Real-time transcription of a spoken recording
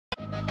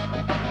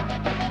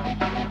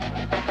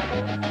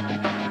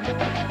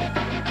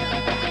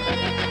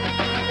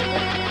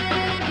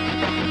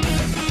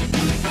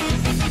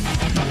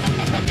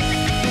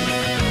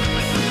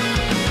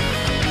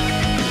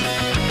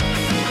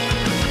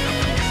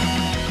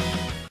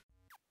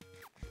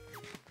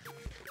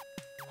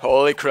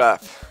Holy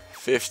crap.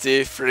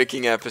 50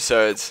 freaking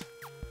episodes.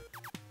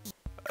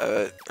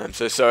 I'm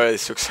so sorry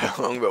this took so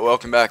long, but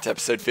welcome back to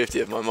episode 50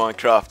 of my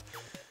Minecraft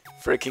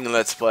freaking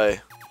Let's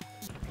Play.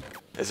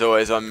 As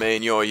always, I'm me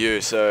and you're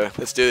you, so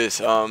let's do this.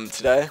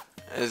 Today,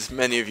 as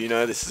many of you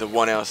know, this is a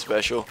 1 hour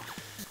special.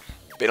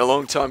 Been a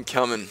long time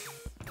coming.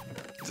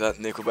 Is that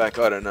Nickelback?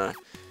 I don't know.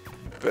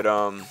 But,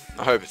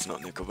 I hope it's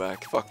not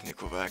Nickelback. Fuck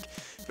Nickelback.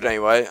 But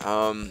anyway,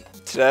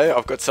 today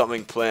I've got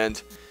something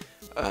planned.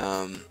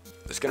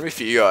 It's going to be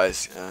for you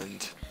guys,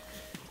 and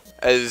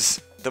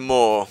as the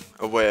more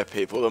aware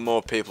people, the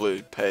more people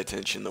who pay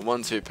attention, the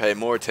ones who pay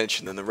more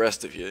attention than the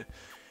rest of you,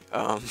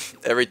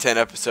 every 10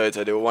 episodes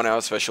I do a 1 hour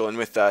special, and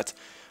with that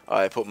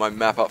I put my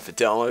map up for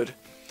download,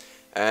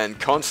 and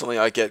constantly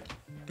I get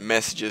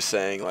messages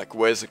saying like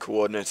where's the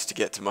coordinates to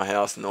get to my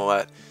house and all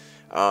that.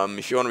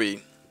 If you want to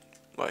be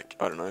like,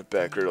 I don't know,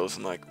 Bear Grylls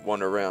and like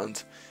wander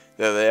around,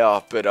 there they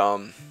are. But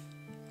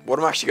what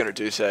I'm actually going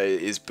to do today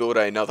is build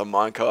another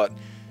minecart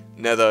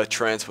nether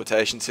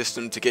transportation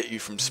system to get you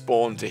from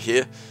spawn to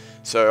here.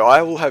 So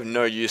I will have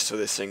no use for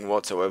this thing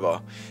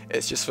whatsoever.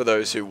 It's just for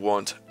those who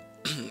want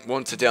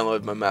to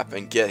download my map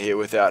and get here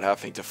without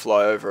having to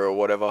fly over or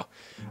whatever.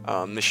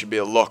 This should be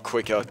a lot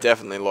quicker,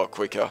 definitely a lot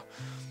quicker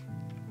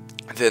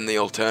than the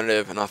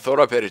alternative, and I thought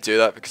I'd better do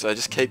that because I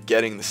just keep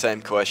getting the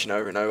same question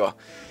over and over.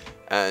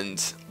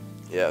 And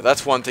yeah,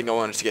 that's one thing I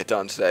wanted to get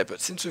done today,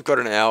 but since we've got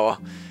an hour,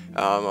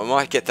 I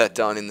might get that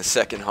done in the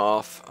second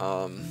half.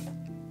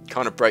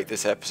 Kind of break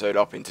this episode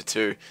up into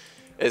two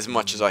as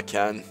much as I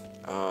can.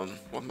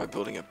 What am I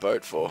building a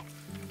boat for?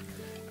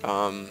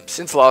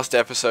 Since last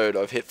episode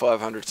I've hit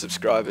 500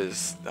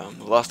 subscribers.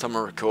 The last time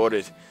I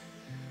recorded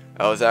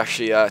I was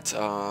actually at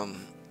I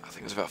think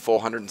it was about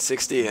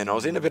 460, and I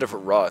was in a bit of a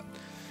rut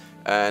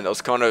and I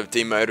was kind of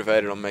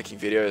demotivated on making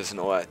videos and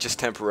all that, just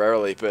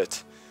temporarily.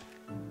 But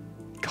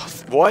God,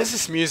 why is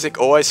this music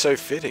always so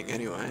fitting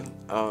anyway?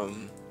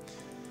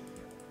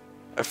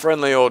 A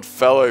friendly old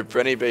fellow,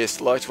 Brenny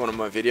Beast, liked one of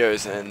my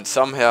videos, and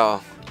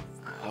somehow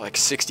like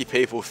 60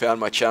 people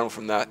found my channel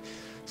from that.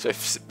 So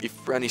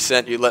if Brenny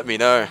sent you, let me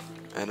know.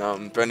 And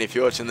Brenny, if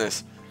you're watching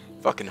this,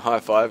 fucking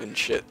high five and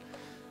shit.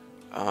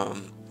 But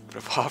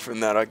apart from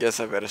that, I guess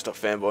I better stop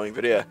fanboying.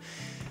 But yeah,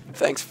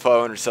 thanks for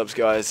 500 subs,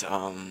 guys. It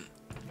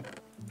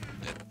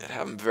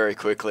happened very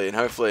quickly, and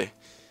hopefully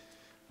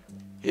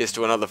here's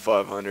to another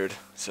 500.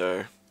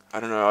 So I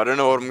don't know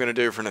what I'm gonna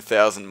do for an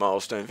 1,000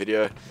 milestone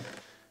video.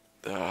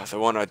 The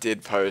one I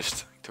did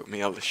post took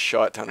me a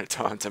shit ton of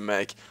time to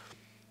make,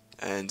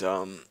 and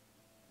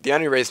the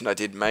only reason I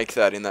did make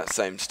that in that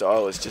same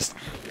style is just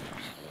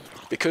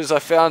because I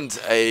found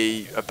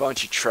a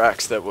bunch of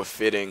tracks that were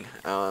fitting.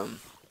 I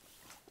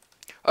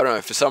don't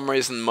know, for some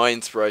reason my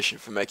inspiration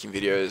for making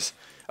videos,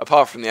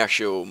 apart from the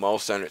actual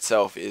milestone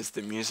itself, is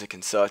the music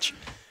and such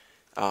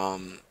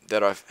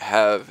that I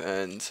have,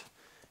 and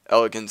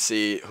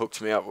Elegancy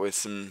hooked me up with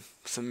some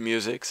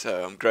music,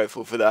 so I'm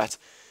grateful for that.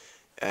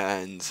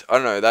 And I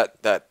don't know,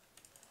 that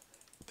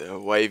the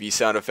wavy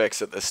sound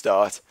effects at the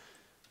start,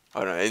 I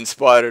don't know,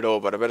 inspired it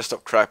all. But I better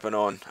stop crapping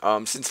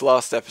on. Since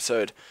last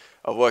episode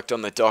I've worked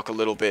on the dock a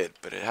little bit,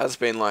 but it has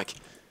been like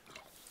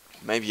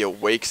maybe a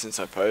week since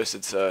I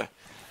posted, so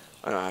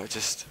I don't know,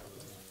 just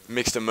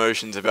mixed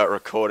emotions about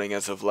recording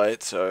as of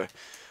late, so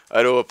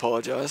I do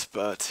apologise,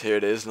 but here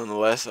it is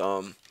nonetheless.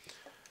 Do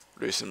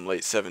some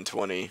Elite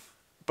 720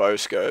 bow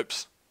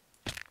scopes.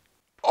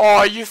 Oh,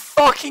 are you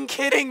fucking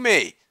kidding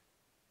me?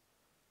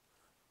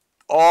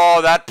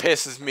 Oh, that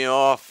pisses me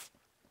off.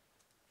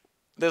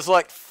 There's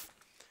like,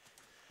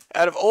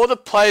 out of all the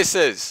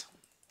places,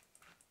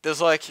 there's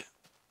like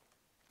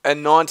a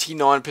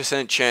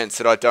 99% chance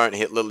that I don't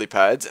hit lily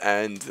pads,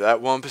 and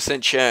that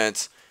 1%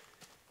 chance,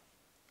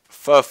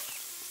 for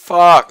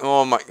fuck,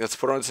 oh my, let's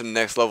put on some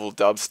next level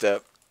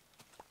dubstep.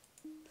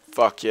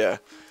 Fuck yeah.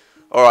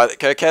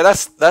 Alright, okay,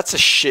 that's a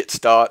shit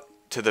start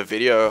to the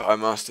video, I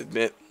must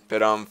admit,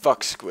 but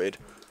fuck squid.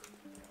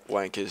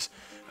 Wankers.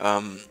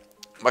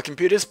 My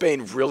computer's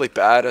been really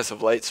bad as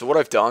of late, so what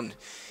I've done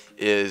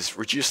is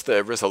reduce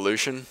the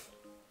resolution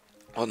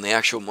on the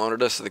actual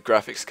monitor so the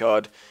graphics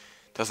card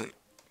doesn't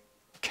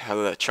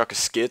chuck a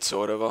skits or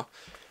whatever.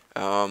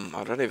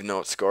 I don't even know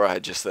what score I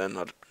had just then.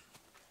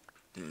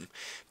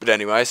 But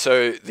anyway,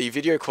 so the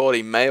video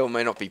quality may or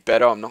may not be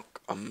better.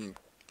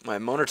 My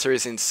monitor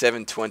is in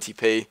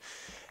 720p,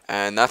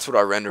 and that's what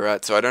I render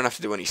at, so I don't have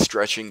to do any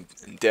stretching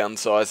and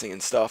downsizing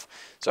and stuff.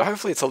 So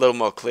hopefully it's a little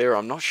more clear.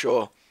 I'm not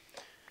sure.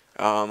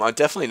 I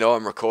definitely know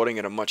I'm recording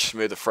at a much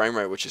smoother frame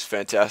rate, which is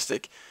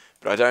fantastic,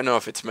 but I don't know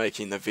if it's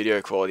making the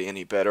video quality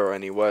any better or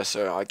any worse,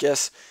 so I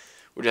guess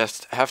we'll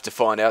just have to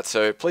find out.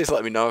 So please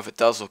let me know if it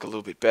does look a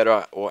little bit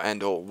better or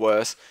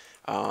worse.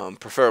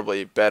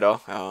 Preferably better.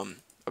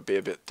 I'd be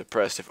a bit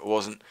depressed if it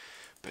wasn't,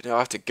 but now I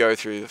have to go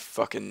through the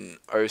fucking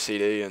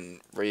OCD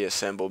and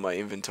reassemble my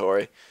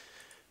inventory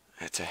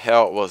to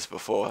how it was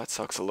before. That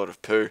sucks a lot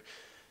of poo.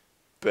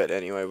 But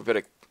anyway, we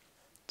better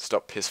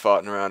stop piss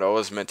farting around. I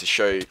was meant to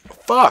show you.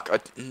 Fuck!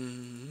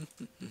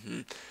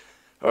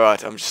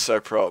 Alright, I'm just so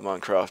pro at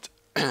Minecraft.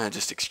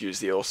 Just excuse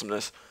the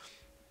awesomeness.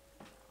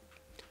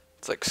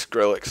 It's like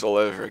Skrillex all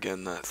over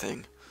again, that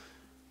thing.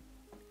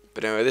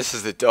 But anyway, this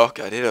is the dock.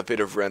 I did a bit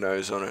of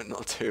renos on it,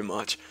 not too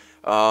much.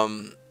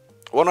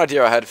 One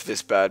idea I had for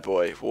this bad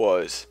boy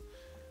was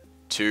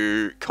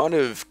to kind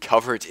of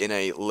cover it in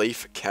a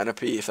leaf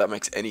canopy, if that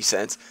makes any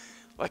sense.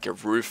 Like a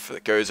roof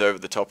that goes over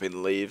the top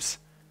in leaves.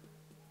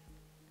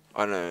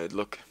 I don't know,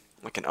 look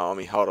like an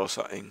army hut or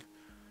something.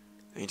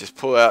 And you just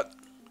pull out,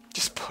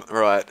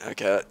 right,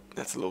 okay,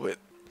 that's a little bit,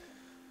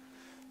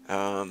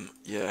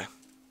 yeah,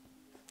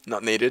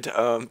 not needed,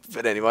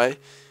 but anyway,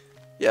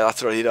 yeah,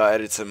 that's what I did. I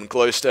added some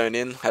glowstone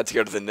in, had to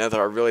go to the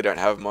nether. I really don't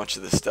have much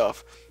of this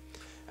stuff,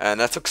 and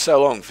that took so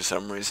long for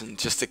some reason,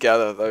 just to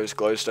gather those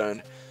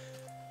glowstone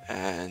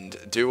and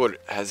do what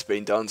has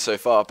been done so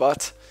far.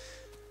 But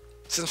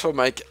since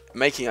we're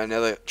making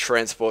another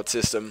transport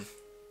system,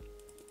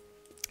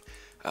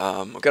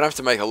 we're going to have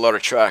to make a lot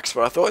of tracks,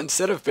 but I thought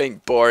instead of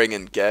being boring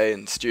and gay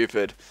and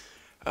stupid,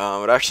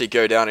 I'd actually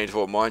go down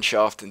into a mine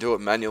shaft and do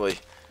it manually,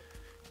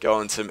 go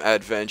on some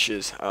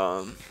adventures.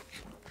 I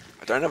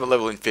don't have a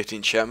level in 50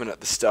 enchantment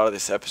at the start of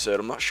this episode.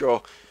 I'm not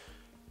sure.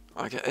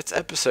 It's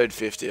episode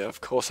 50,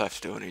 of course I have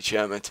to do an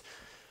enchantment.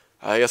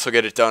 I guess I'll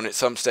get it done at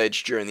some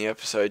stage during the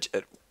episode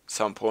at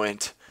some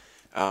point,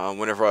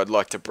 whenever I'd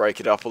like to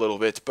break it up a little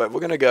bit, but we're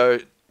going to go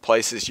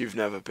places you've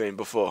never been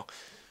before.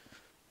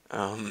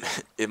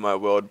 In my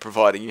world,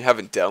 providing you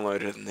haven't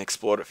downloaded it and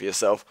explored it for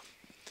yourself.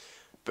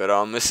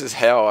 But this is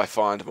how I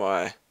find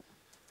my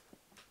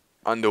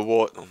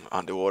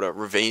underwater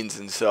ravines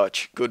and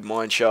such, good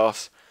mine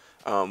shafts,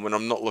 when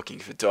I'm not looking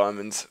for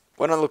diamonds.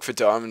 When I look for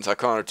diamonds, I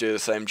kind of do the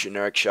same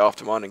generic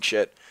shaft mining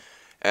shit,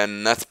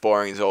 and that's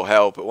boring as all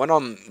hell. But when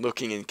I'm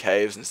looking in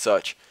caves and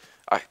such,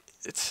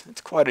 it's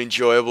quite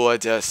enjoyable, I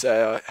dare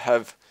say. I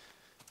have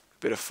a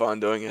bit of fun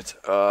doing it,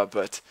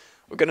 but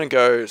we're going to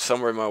go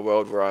somewhere in my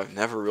world where I've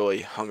never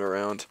really hung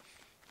around.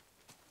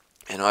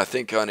 And I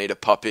think I need a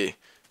puppy,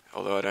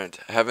 although I don't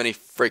have any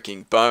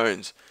freaking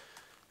bones.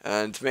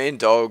 And me and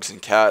dogs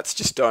and cats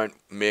just don't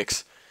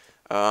mix.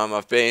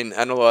 I've been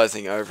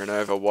analysing over and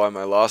over why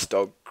my last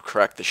dog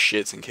cracked the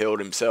shits and killed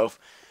himself.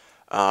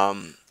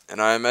 And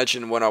I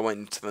imagine when I went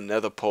into the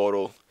nether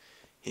portal,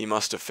 he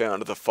must have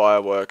found the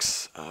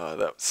fireworks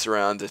that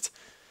surround it.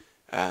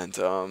 And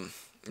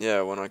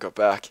yeah, when I got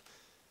back,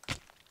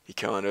 he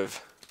kind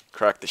of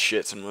cracked the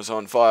shits and was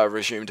on fire,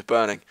 resumed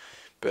burning.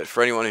 But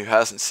for anyone who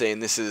hasn't seen,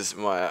 this is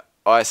my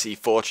icy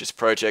fortress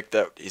project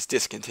that is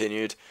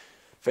discontinued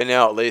for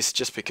now, at least,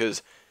 just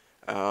because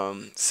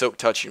silk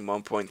touching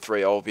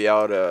 1.3 I'll be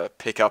able to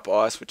pick up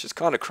ice, which is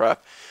kind of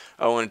crap.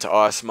 I wanted to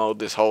ice mold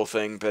this whole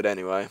thing, but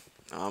anyway,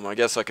 I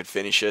guess I could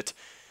finish it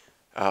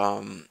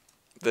the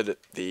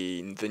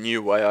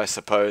new way, I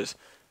suppose.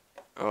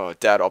 Oh,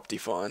 Dad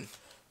Optifine.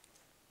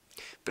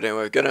 But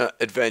anyway, we're gonna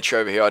adventure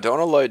over here. I don't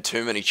want to load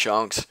too many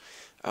chunks.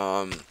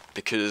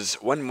 Because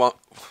when update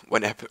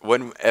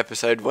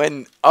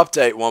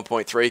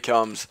 1.3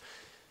 comes,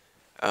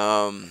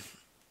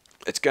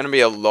 it's going to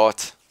be a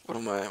lot. What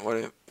am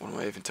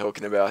I even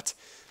talking about?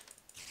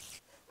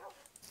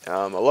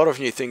 A lot of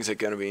new things are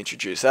going to be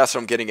introduced. That's what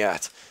I'm getting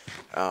at.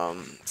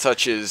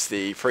 Such as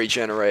the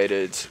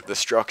pre-generated, the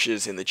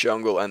structures in the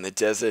jungle and the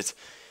desert.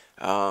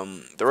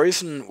 The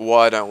reason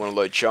why I don't want to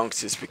load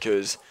chunks is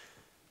because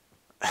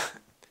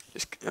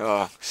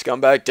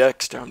scumbag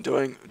Dexter, I'm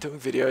doing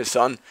videos,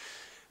 son.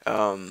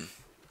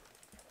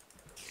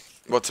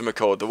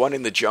 Whatchamacallit, the one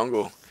in the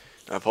jungle,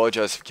 I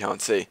apologize if you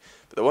can't see,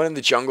 but the one in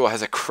the jungle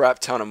has a crap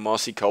ton of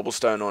mossy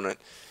cobblestone on it,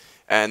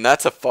 and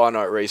that's a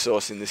finite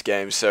resource in this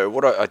game. So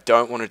what I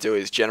don't want to do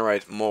is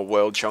generate more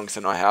world chunks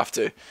than I have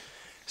to.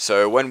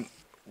 So when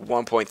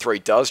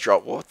 1.3 does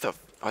drop,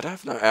 I don't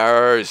have no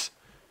arrows.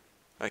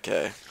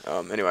 Okay,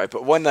 anyway,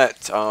 but when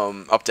that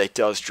update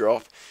does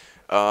drop,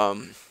 I'll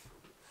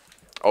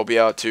be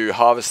able to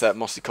harvest that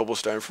mossy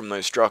cobblestone from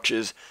those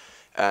structures,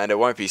 and it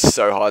won't be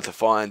so hard to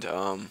find,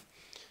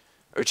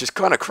 which is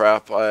kind of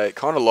crap. I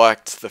kind of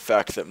liked the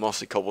fact that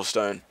mossy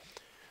cobblestone,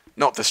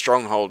 not the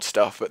stronghold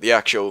stuff, but the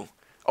actual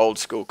old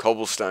school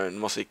cobblestone,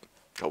 mossy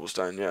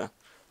cobblestone, yeah,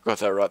 got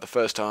that right the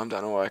first time,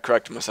 don't know why I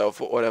corrected myself,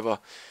 but whatever.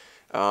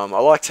 I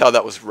liked how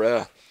that was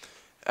rare,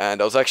 and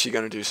I was actually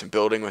going to do some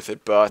building with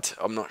it, but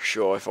I'm not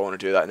sure if I want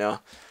to do that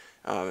now.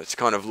 It's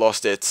kind of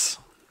lost its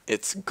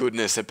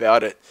goodness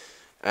about it.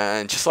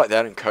 And just like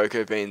that in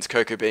cocoa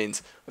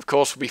beans, of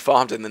course, will be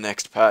farmed in the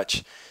next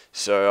patch,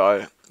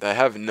 so they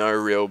have no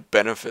real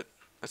benefit.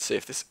 Let's see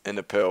if this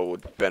ender pearl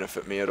would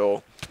benefit me at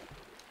all.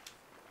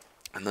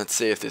 And let's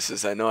see if this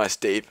is a nice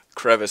deep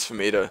crevice for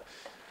me to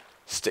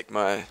stick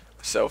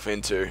myself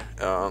into.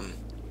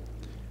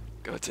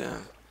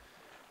 Goddamn.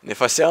 And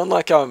if I sound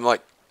like I'm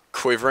like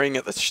quivering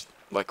at the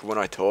like when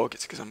I talk,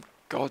 it's because I'm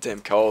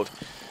goddamn cold.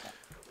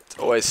 It's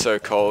always so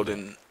cold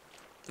in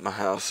my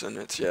house, and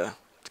it's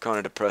kind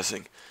of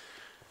depressing.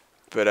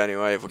 But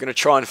anyway, we're going to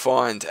try and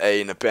find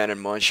an abandoned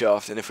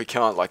mineshaft, and if we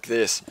can't like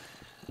this,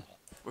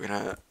 we're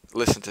going to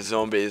listen to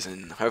zombies,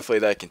 and hopefully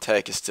they can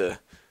take us to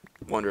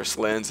wondrous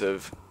lands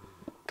of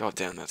God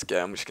damn, that's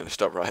gay. I'm just going to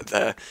stop right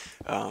there.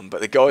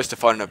 But the goal is to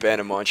find an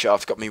abandoned mine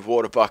shaft. Got me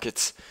water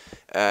buckets,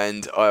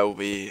 and I will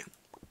be,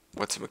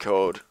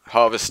 what's-it-called,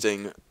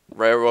 harvesting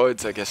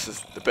railroads, I guess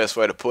is the best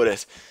way to put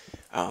it.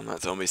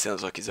 That zombie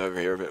sounds like he's over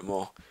here a bit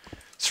more.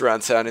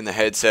 Surround sound in the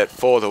headset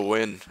for the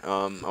win.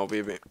 I'll be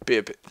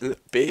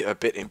a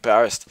bit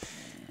embarrassed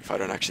if I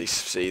don't actually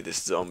see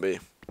this zombie.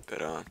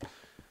 But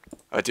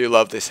I do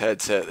love this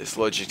headset, this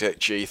Logitech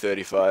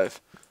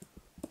G35.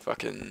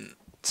 Fucking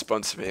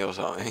sponsor me or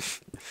something.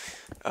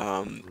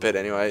 But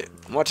anyway,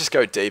 I might just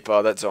go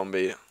deeper. That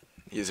zombie,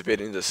 he's a bit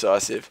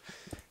indecisive,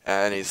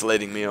 and he's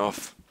leading me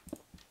off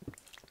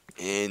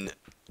in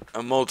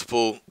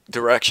multiple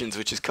directions,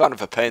 which is kind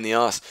of a pain in the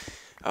ass.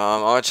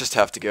 I just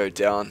have to go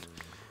down,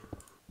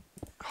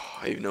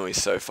 even though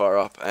he's so far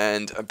up.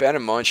 And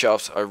abandoned mine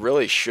shafts, I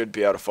really should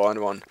be able to find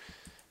one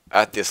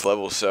at this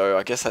level. So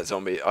I guess that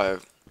zombie, I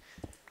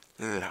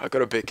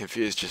got a bit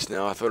confused just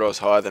now. I thought I was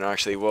higher than I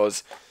actually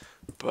was.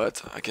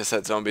 But I guess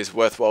that zombie is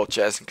worthwhile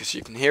chasing, because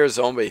you can hear a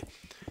zombie.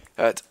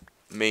 That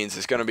means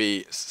there's going to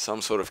be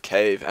some sort of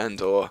cave and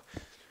or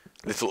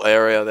little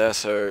area there.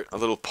 So a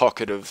little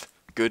pocket of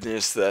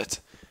goodness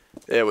that,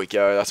 there we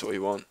go, that's what we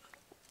want.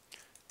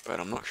 But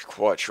I'm not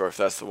quite sure if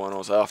that's the one I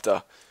was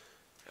after.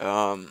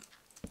 Yeah,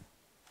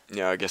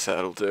 I guess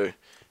that'll do.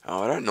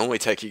 I don't normally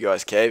take you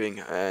guys caving,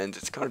 and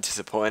it's kind of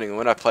disappointing.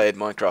 When I played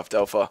Minecraft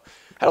Alpha,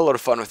 I had a lot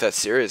of fun with that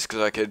series, because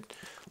I could,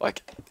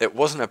 like, it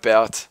wasn't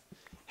about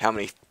how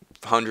many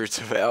hundreds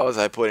of hours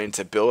I put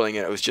into building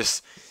it. It was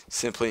just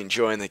simply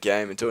enjoying the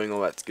game and doing all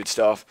that good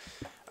stuff.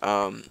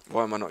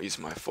 Why am I not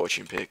using my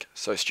fortune pick?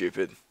 So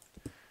stupid.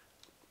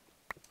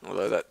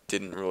 Although that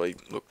didn't really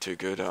look too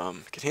good. I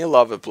can hear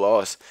lava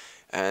blast,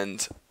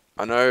 and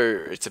I know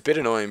it's a bit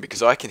annoying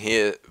because I can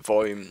hear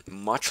volume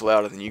much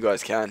louder than you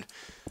guys can.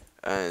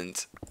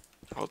 And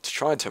I'll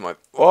try and turn my...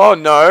 Oh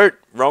no!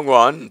 Wrong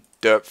one.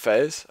 Derp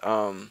phase.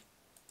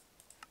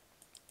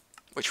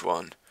 Which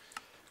one?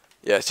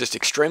 Yeah, it's just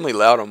extremely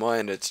loud on my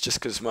end. It's just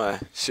because my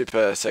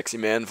super sexy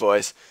man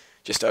voice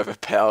just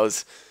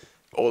overpowers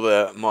all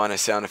the minor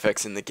sound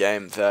effects in the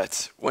game,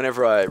 that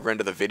whenever I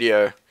render the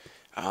video,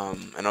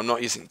 and I'm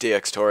not using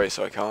DxTory,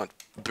 so I can't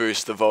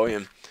boost the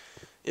volume,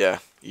 yeah,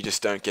 you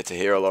just don't get to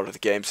hear a lot of the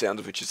game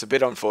sounds, which is a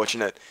bit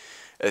unfortunate.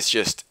 It's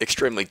just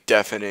extremely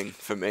deafening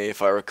for me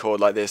if I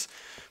record like this.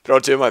 But I'll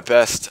do my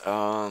best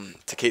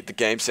to keep the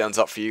game sounds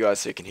up for you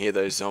guys so you can hear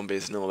those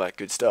zombies and all that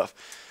good stuff.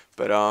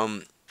 But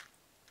I'm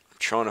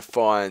trying to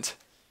find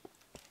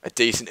a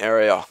decent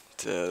area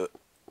to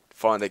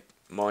find a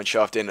mine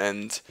shaft in,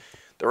 and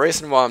the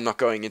reason why I'm not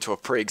going into a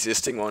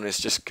pre-existing one is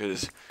just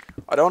because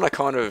I don't want to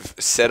kind of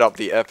set up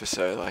the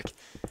episode. Like,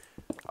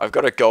 I've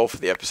got a goal for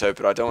the episode,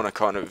 but I don't want to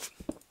kind of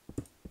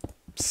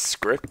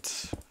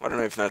script. I don't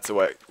know if that's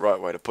the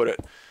right way to put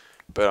it,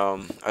 but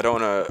I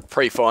don't want to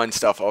pre-find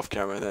stuff off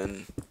camera and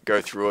then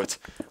go through it.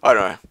 I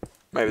don't know.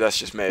 Maybe that's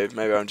just me.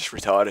 Maybe I'm just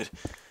retarded.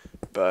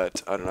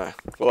 But I don't know.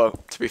 Well,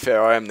 to be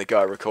fair, I am the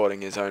guy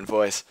recording his own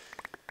voice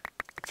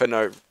for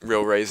no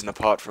real reason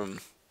apart from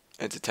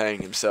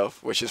entertaining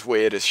himself, which is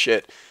weird as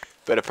shit.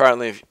 But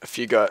apparently, a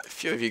few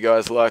of you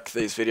guys like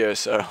these videos,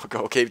 so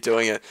I'll keep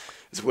doing it.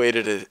 As weird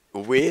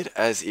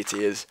as it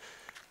is,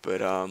 but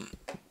yeah,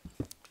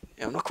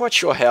 I'm not quite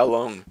sure how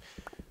long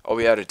I'll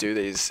be able to do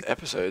these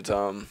episodes.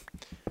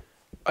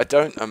 I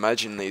don't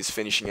imagine these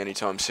finishing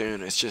anytime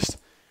soon. It's just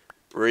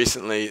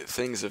recently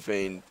things have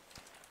been,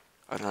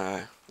 I don't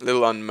know, a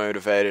little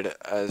unmotivated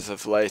as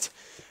of late,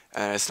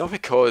 and it's not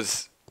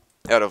because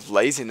out of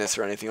laziness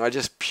or anything. I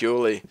just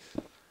purely,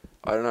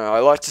 I don't know, I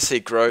like to see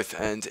growth,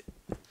 and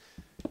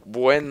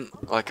when,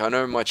 like, I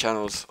know my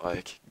channel's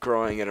like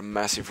growing at a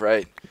massive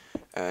rate,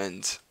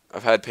 and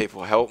I've had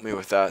people help me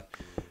with that.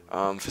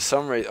 For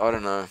some reason, I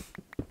don't know,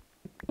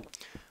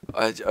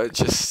 I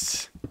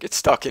just get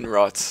stuck in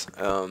ruts.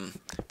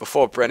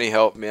 Before Brenny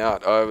helped me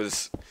out, I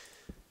was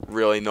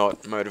really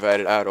not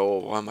motivated at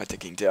all. Why am I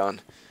ticking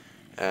down?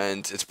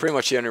 And it's pretty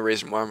much the only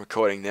reason why I'm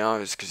recording now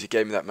is because he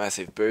gave me that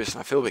massive boost,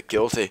 and I feel a bit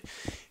guilty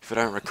if I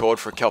don't record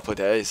for a couple of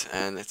days,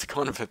 and it's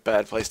kind of a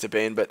bad place to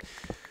be in, but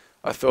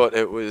I thought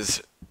it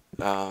was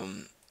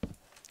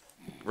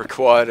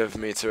required of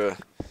me to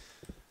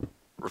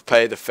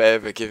repay the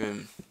favor, give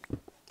him,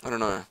 I don't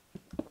know,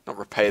 not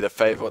repay the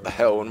favor, what the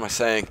hell, what am I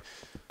saying?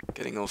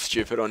 Getting all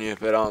stupid on you,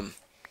 but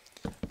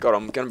God,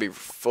 I'm gonna be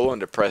full on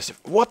depressed.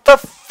 What the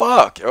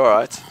fuck?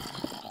 Alright.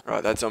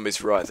 Right, that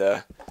zombie's right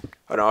there.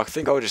 I don't know, I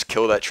think I'll just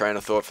kill that train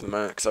of thought for the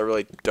moment, because I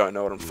really don't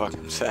know what I'm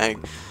fucking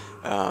saying.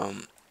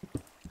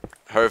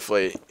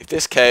 Hopefully, if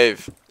this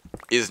cave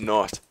is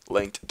not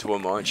linked to a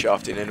mine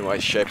shaft in any way,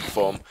 shape, or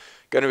form,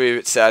 gonna be a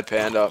bit sad,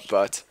 Panda,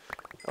 but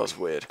that was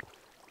weird.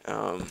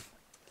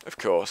 Of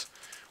course.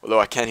 Although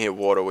I can hear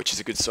water, which is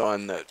a good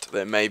sign that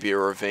there may be a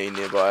ravine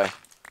nearby.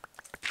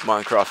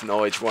 Minecraft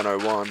Knowledge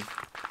 101.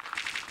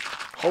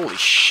 Holy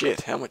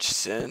shit, how much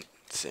sand?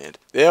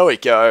 There we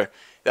go.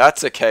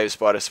 That's a cave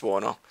spider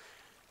spawner.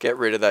 Get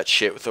rid of that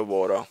shit with the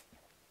water.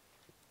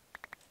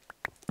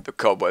 The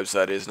cobwebs,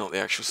 that is, not the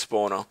actual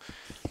spawner.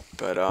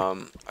 But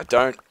I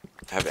don't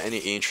have any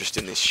interest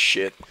in this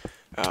shit.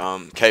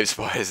 cave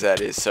spiders,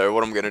 that is. So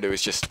what I'm going to do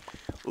is just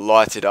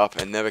light it up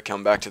and never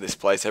come back to this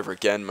place ever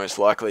again, most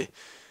likely.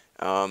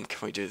 Can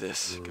we do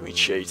this? Can we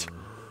cheat?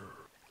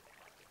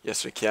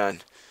 Yes, we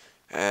can.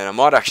 And I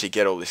might actually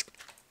get all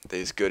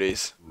these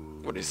goodies.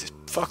 What is this?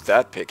 Fuck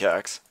that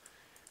pickaxe.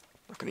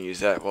 Not going to use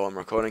that while I'm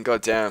recording.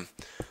 God damn.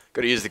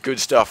 Got to use the good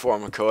stuff while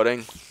I'm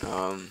recording.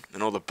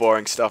 And all the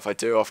boring stuff I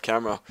do off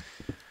camera.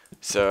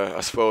 So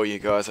I spoil you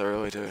guys, I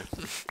really do.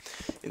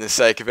 In the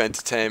sake of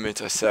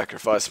entertainment, I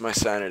sacrifice my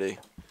sanity.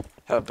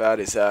 How bad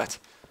is that?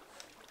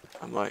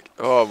 I'm like,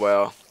 oh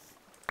well.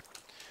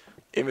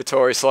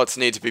 Inventory slots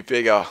need to be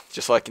bigger,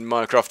 just like in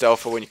Minecraft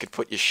Alpha when you could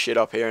put your shit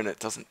up here and it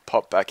doesn't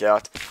pop back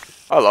out.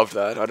 I loved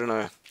that. I don't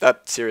know.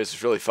 That series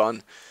was really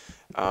fun.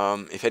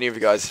 If any of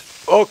you guys...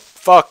 Oh,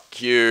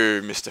 fuck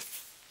you, Mr.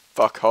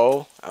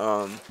 Fuckhole.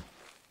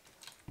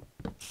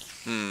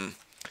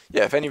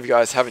 Yeah, if any of you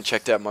guys haven't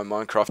checked out my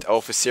Minecraft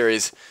Alpha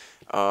series,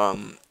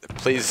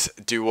 please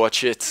do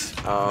watch it,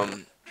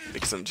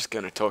 because I'm just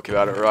going to talk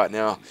about it right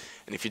now.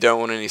 And if you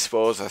don't want any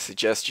spoilers, I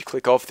suggest you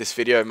click off this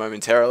video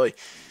momentarily,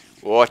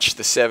 watch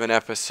the 7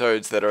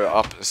 episodes that are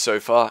up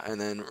so far,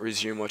 and then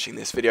resume watching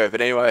this video.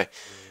 But anyway,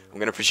 I'm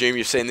going to presume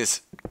you've seen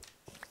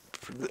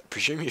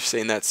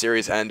that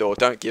series and or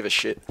don't give a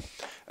shit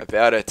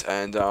about it.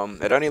 And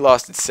it only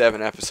lasted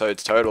 7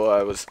 episodes total.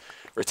 I was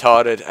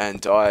retarded and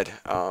died.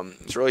 I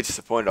was really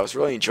disappointed. I was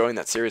really enjoying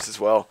that series as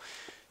well.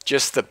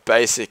 Just the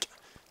basic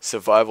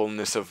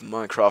survivalness of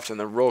Minecraft and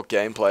the raw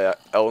gameplay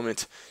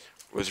element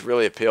was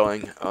really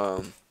appealing.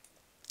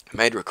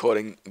 Made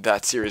recording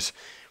that series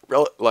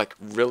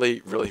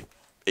really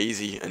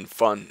easy and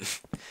fun.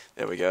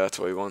 There we go, that's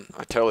what we want.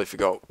 I totally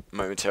forgot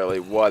momentarily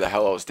why the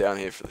hell I was down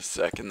here for the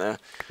second there.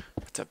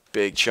 That's a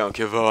big chunk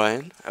of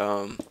iron.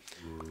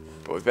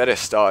 But we better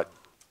start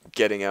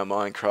getting our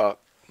minecart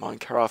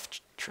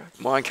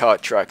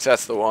tracks,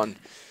 that's the one.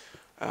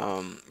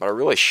 But I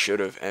really should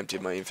have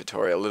emptied my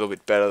inventory a little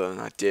bit better than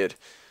I did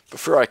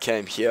before I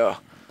came here.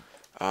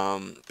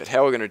 But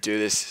how we're going to do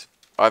this,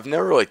 I've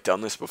never really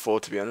done this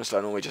before, to be honest.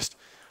 I normally just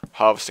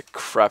harvest a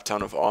crap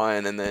ton of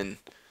iron and then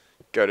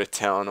go to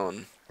town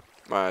on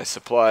my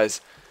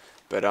supplies.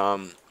 But what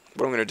I'm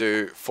going to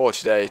do for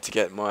today to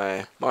get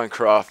my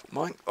minecart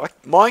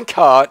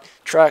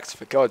tracks,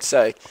 for God's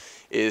sake,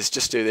 is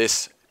just do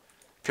this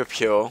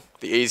pure,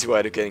 the easy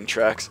way to getting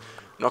tracks.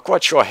 I'm not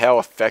quite sure how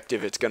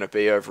effective it's going to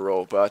be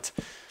overall, but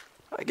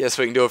I guess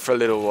we can do it for a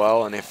little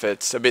while, and if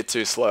it's a bit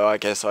too slow, I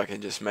guess I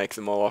can just make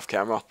them all off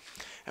camera,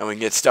 and we can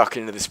get stuck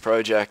into this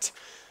project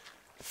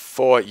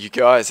for you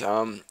guys.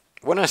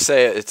 When I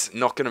say it's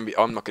not going to be,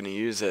 I'm not going to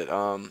use it.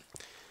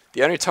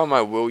 The only time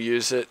I will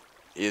use it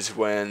is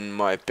when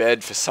my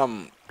bed, for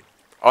some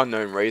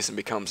unknown reason,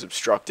 becomes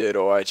obstructed,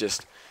 or I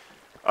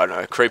don't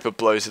know, a creeper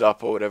blows it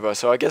up or whatever.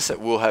 So I guess it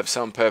will have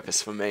some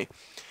purpose for me.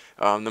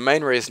 The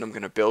main reason I'm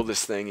going to build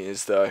this thing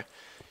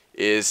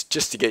is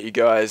just to get you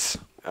guys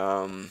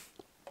from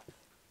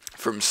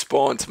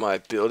spawn to my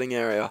building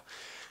area.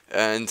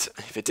 And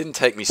if it didn't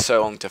take me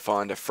so long to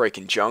find a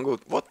freaking jungle,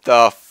 what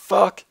the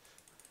fuck?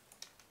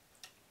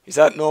 Is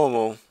that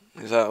normal?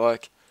 Is that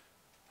like...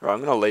 Right,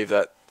 I'm going to leave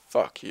that.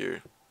 Fuck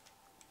you,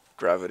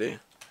 gravity.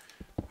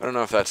 I don't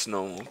know if that's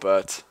normal,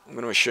 but I'm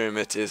going to assume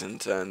it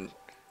isn't. And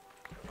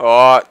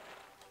oh,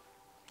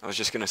 I was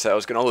just going to say I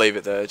was going to leave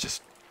it there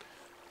just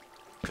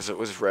because it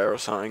was rare or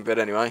something. But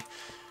anyway,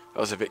 that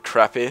was a bit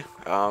crappy.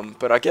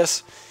 But I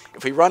guess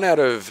if we run out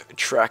of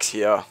tracks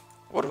here,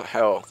 what the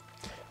hell?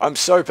 I'm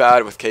so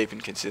bad with keeping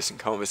consistent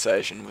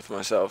conversation with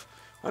myself.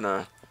 I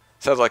know.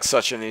 Sounds like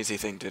such an easy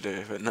thing to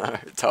do, but no,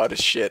 it's hard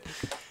as shit.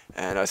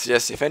 And I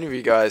suggest if any of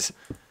you guys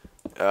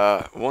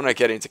want to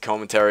get into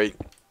commentary,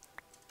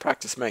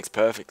 practice makes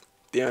perfect.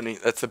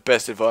 That's the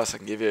best advice I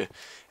can give you.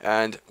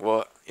 And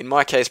well, in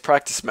my case,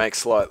 practice makes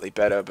slightly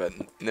better, but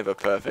never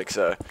perfect.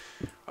 So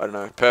I don't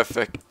know,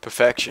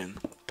 perfection.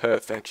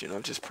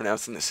 I'm just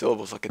pronouncing the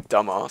syllables like a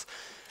dumbass.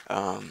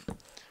 I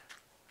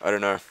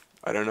don't know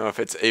if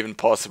it's even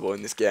possible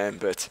in this game,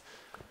 but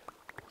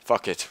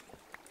fuck it.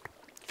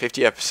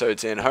 50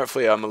 episodes in,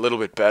 hopefully I'm a little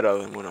bit better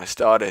than when I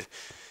started.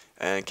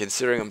 And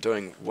considering I'm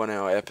doing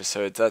 1-hour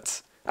episodes,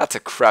 that's a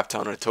crap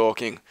ton of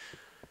talking.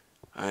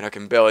 And I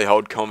can barely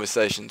hold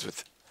conversations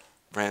with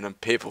random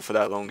people for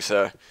that long,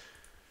 so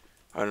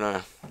I don't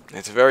know.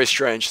 It's a very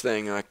strange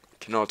thing. I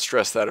cannot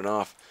stress that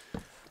enough.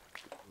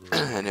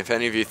 And if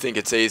any of you think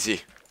it's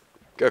easy,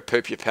 go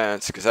poop your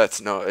pants, because it's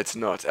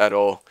not at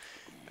all.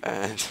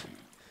 And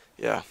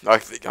yeah, I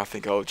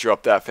think I'll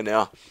drop that for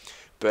now.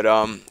 But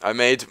I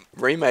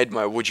remade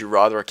my Would You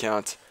Rather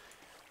account,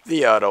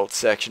 the adult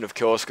section, of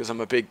course, because I'm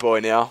a big boy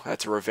now.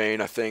 That's a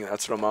ravine, I think.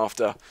 That's what I'm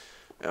after.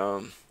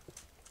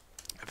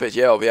 But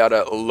yeah, I'll be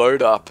able to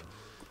load up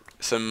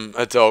some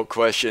adult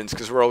questions,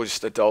 because we're all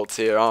just adults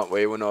here, aren't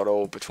we? We're not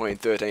all between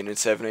 13 and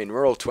 17.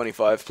 We're all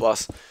 25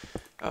 plus,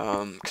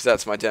 because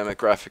that's my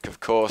demographic, of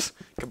course.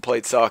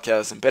 Complete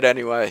sarcasm. But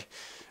anyway,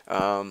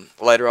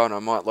 later on I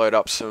might load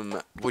up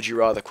some Would You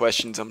Rather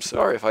questions. I'm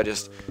sorry if I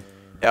just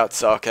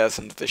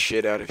out-sarcasmed the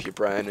shit out of your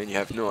brain and you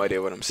have no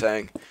idea what I'm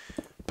saying.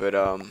 But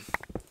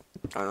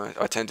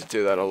I tend to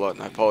do that a lot,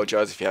 and I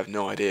apologize if you have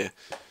no idea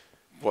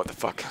what the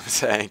fuck I'm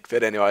saying.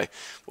 But anyway,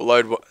 we'll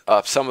load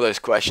up some of those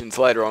questions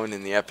later on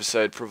in the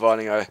episode,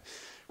 providing I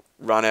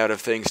run out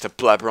of things to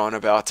blabber on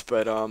about.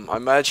 But I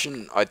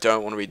imagine I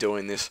don't want to be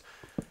doing this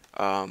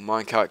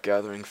minecart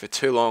gathering for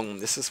too long.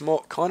 This is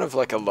more kind of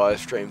like a live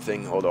stream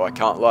thing, although I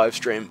can't live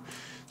stream.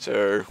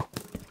 So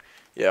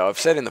yeah, I've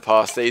said in the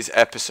past, these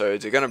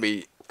episodes are going to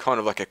be kind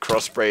of like a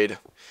crossbreed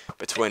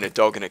between a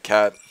dog and a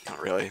cat.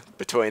 Not really.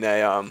 Between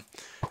a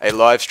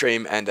live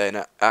stream and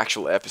an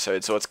actual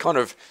episode. So it's kind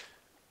of...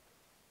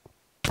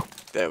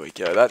 There we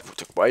go. That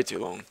took way too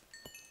long.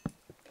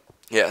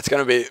 Yeah, it's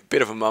going to be a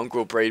bit of a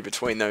mongrel breed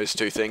between those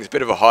two things. A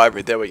bit of a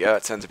hybrid. There we go.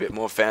 That sounds a bit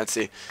more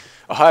fancy.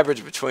 A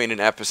hybrid between an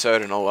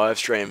episode and a live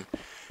stream.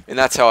 And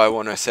that's how I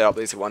want to set up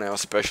these 1 hour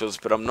specials.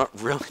 But I'm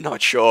really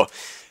not sure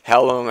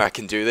how long I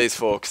can do these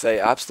for, because they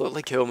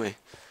absolutely kill me.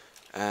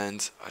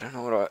 And I don't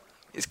know what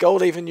is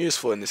gold even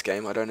useful in this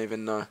game? I don't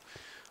even know.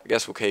 I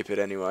guess we'll keep it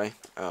anyway.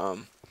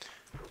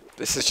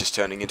 This is just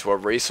turning into a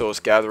resource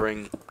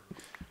gathering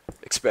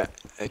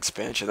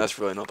expansion. That's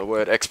really not the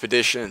word.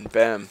 Expedition.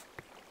 Bam.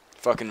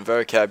 Fucking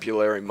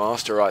vocabulary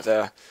master right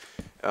there.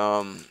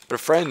 But a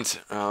friend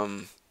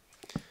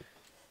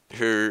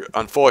who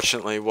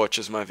unfortunately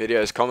watches my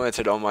videos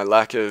commented on my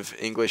lack of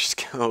English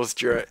skills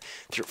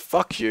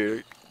fuck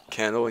you,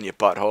 Candle, in your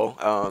butthole.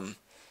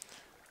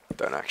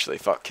 Don't actually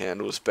fuck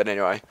candles, but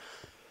anyway.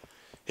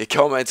 He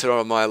commented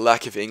on my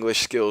lack of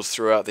English skills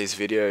throughout these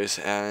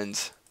videos,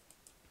 and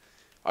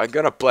I'm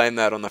gonna blame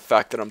that on the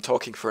fact that I'm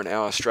talking for an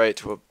hour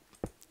straight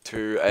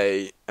to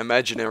a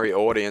imaginary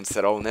audience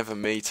that I'll never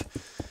meet,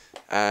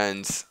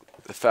 and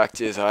the fact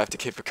is I have to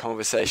keep a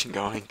conversation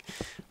going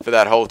for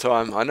that whole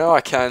time. I know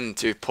I can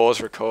do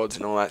pause records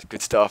and all that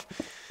good stuff,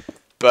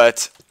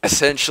 but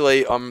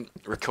essentially I'm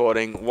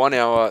recording 1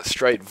 hour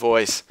straight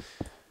voice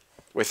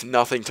with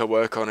nothing to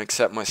work on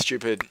except my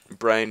stupid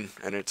brain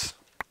and its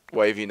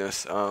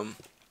waviness. Have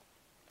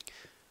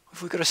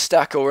we got a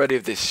stack already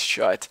of this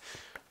shite?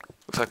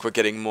 Looks like we're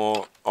getting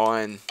more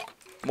iron,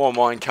 more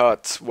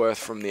minecarts worth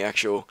from the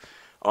actual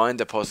iron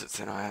deposits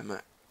than I am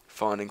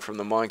finding from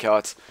the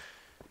minecarts.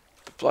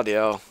 But bloody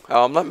hell.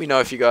 Let me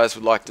know if you guys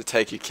would like to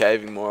take you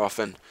caving more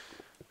often.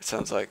 That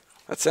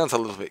sounds a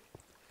little bit,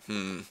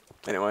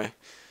 anyway,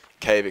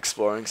 cave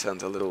exploring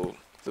sounds a little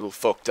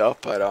fucked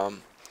up, but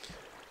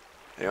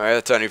anyway,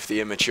 that's only for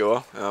the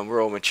immature.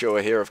 We're all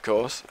mature here, of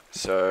course,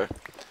 so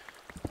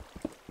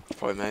it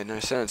probably made no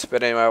sense.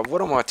 But anyway,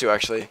 what I might do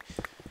actually,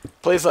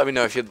 please let me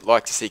know if you'd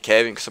like to see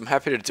caving, because I'm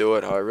happy to do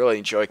it. I really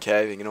enjoy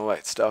caving and all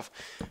that stuff.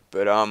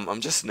 But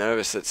I'm just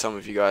nervous that some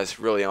of you guys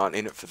really aren't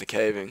in it for the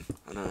caving.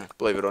 I know,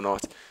 believe it or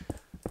not.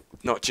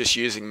 Not just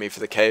using me for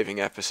the caving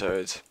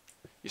episodes,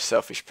 you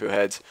selfish poo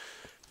heads.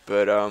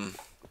 But,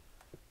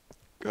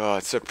 God,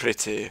 it's so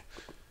pretty.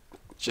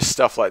 Just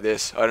stuff like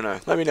this. I don't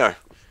know. Let me know.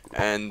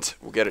 And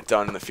we'll get it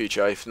done in the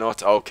future. If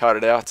not, I'll cut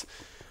it out.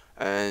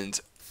 And,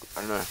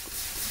 I don't know.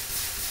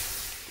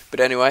 But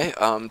anyway,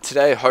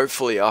 today,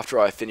 hopefully, after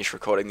I finish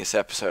recording this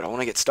episode, I want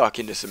to get stuck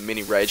into some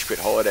mini Rage Quit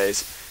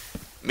Holidays.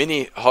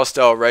 Mini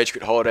Hostile Rage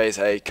Quit Holidays,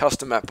 a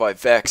custom map by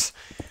Vex,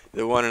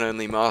 the one and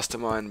only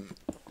mastermind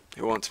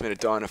who wants me to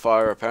die in a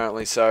fire,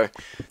 apparently. So,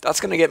 that's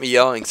going to get me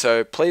yelling.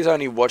 So, please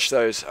only watch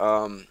those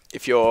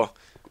if you're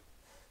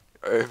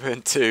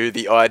open to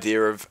the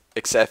idea of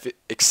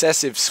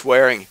excessive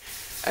swearing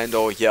and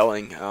or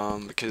yelling.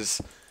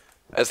 Because,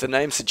 as the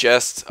name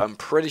suggests, I'm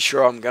pretty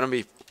sure I'm going to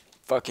be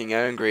fucking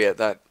angry at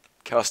that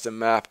custom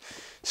map.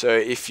 So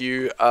if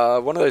you are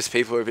one of those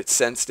people who are a bit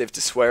sensitive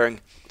to swearing,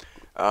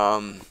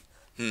 fuck,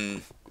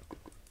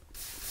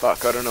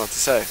 I don't know what to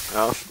say.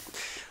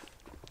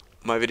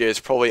 My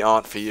videos probably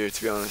aren't for you,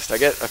 to be honest. I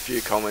get a few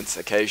comments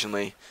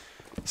occasionally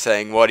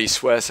saying, why do you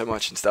swear so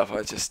much and stuff.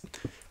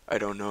 I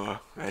don't know.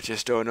 I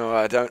just don't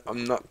know.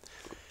 I'm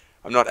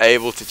not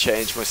able to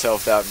change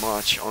myself that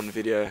much on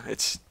video.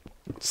 It's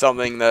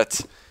something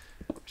that's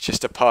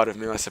just a part of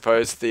me, I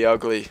suppose.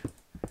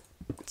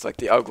 It's like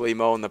the ugly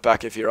mole in the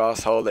back of your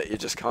asshole that you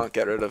just can't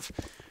get rid of.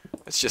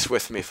 It's just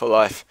with me for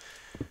life.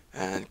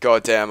 And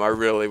goddamn, I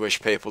really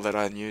wish people that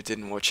I knew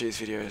didn't watch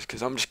these videos,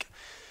 because I'm just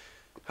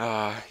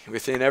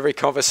within every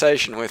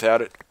conversation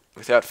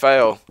without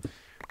fail,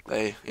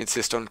 they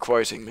insist on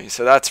quoting me.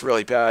 So that's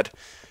really bad.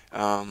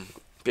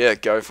 Yeah,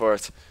 go for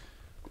it.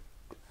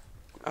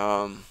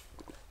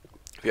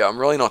 Yeah, I'm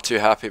really not too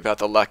happy about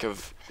the lack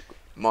of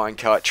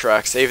minecart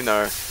tracks, even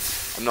though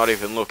I'm not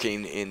even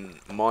looking in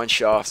mine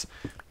shafts.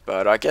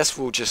 But I guess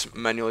we'll just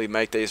manually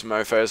make these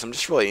mofos. I'm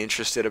just really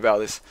interested about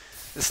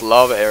this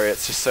lava area.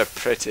 It's just so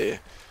pretty.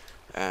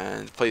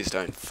 And please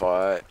don't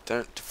fire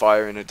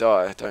in a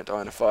die. Don't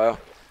die in a fire.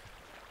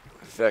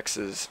 Vex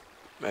has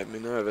made me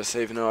nervous,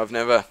 even though I've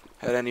never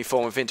had any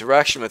form of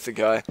interaction with the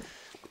guy.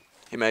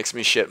 He makes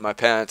me shit my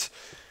pants.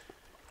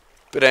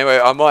 But anyway,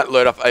 I might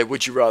load up a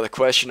would you rather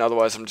question,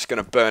 otherwise I'm just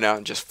going to burn out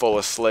and just fall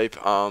asleep.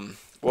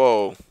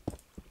 Whoa.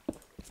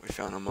 We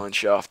found a mine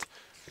shaft.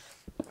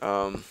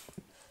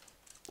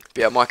 But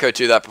yeah, I might go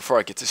do that before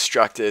I get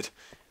distracted.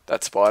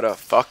 That spider,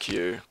 fuck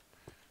you.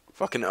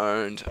 Fucking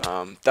owned.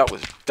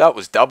 That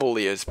was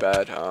doubly as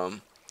bad.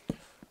 But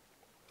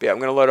yeah, I'm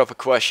gonna load up a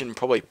question,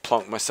 probably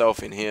plonk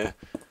myself in here,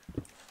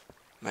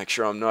 make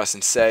sure I'm nice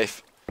and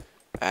safe,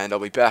 and I'll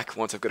be back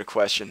once I've got a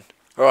question.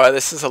 Alright,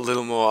 this is a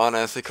little more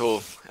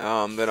unethical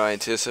than I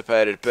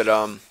anticipated, but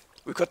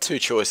we've got two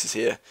choices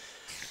here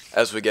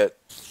as we get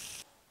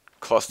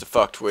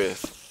clusterfucked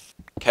with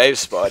cave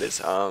spiders.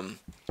 Yeah,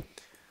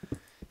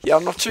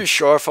 I'm not too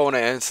sure if I want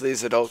to answer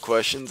these adult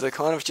questions. They're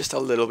kind of just a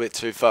little bit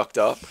too fucked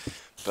up.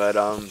 But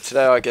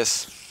today I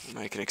guess I'll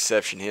make an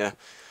exception here.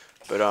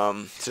 But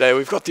today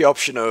we've got the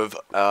option of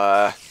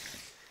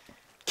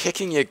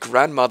kicking your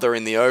grandmother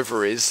in the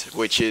ovaries,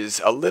 which is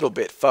a little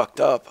bit fucked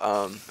up,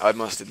 I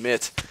must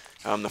admit.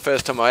 The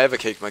first time I ever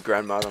kicked my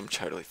grandmother, I'm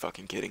totally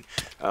fucking kidding.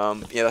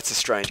 Yeah, that's a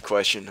strange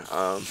question.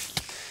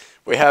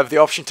 We have the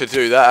option to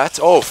do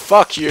that. Oh,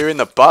 fuck you in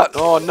the butt.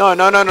 Oh, no,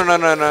 no, no, no, no,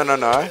 no, no, no,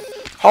 no.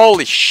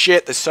 Holy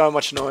shit, there's so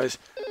much noise.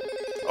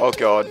 Oh,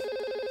 God.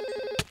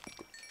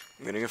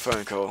 I'm getting a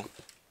phone call.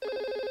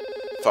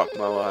 Fuck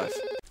my life.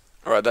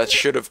 Alright, that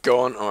should have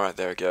gone. Alright,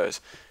 there it goes.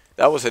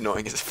 That was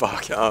annoying as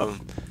fuck.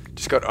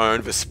 Just got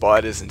owned with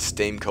spiders and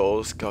steam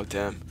calls. God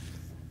damn.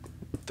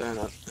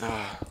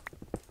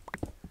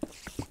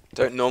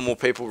 Don't normal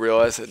people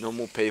realize that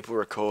normal people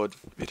record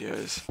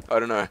videos? I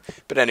don't know.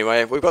 But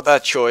anyway, we've got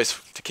that choice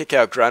to kick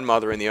our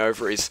grandmother in the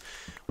ovaries,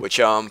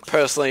 which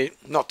personally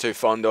not too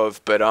fond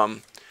of, but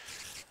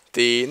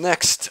the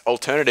next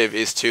alternative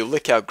is to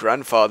lick our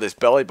grandfather's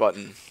belly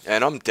button,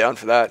 and I'm down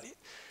for that.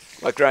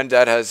 My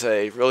granddad has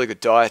a really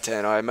good diet,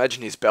 and I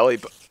imagine his belly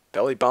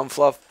bum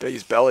fluff,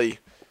 his belly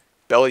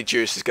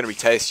juice is going to be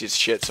tasty as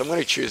shit, so I'm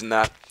going to be choosing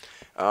that.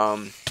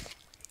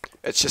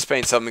 It's just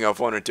been something I've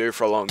wanted to do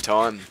for a long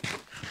time.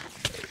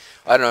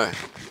 I don't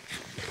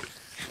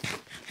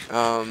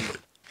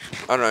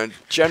know.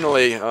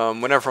 Generally,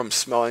 whenever I'm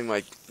smelling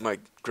my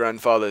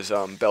grandfather's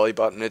belly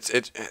button,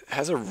 it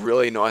has a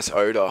really nice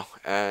odor,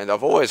 and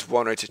I've always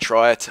wanted to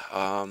try it.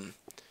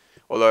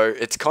 Although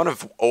it's kind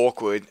of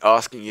awkward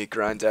asking your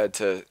granddad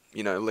to,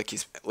 you know,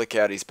 lick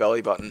out his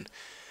belly button.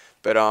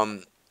 But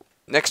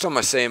next time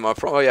I see him, I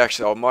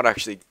might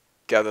actually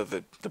gather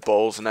the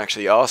balls and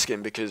actually ask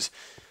him, because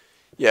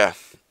yeah,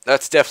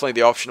 that's definitely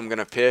the option I'm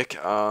gonna pick.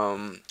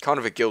 Kind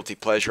of a guilty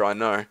pleasure, I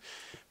know,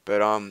 but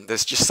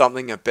there's just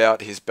something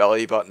about his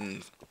belly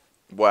button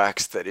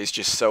wax that is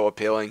just so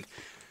appealing.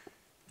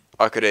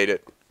 I could eat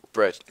it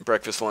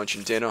breakfast, lunch,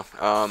 and dinner.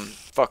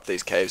 Fuck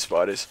these cave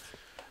spiders.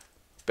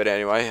 But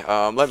anyway,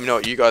 let me know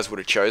what you guys would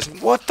have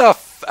chosen. What the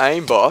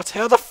aimbot?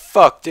 How the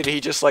fuck did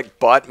he just like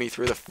bite me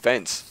through the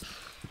fence?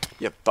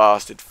 You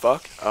bastard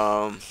fuck.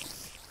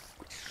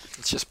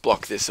 Let's just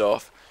block this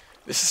off.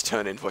 This has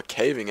turned into a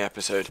caving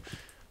episode.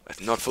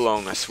 Not for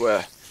long, I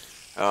swear.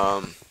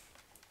 But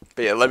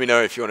yeah, let me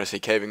know if you want to see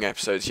caving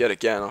episodes yet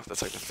again.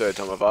 That's like the third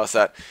time I've asked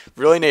that.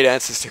 Really need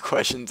answers to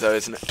questions though,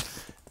 isn't it?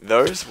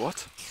 Those?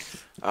 What?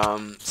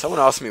 Someone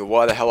asked me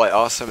why the hell I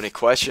asked so many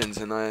questions,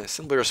 and I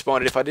simply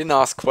responded, if I didn't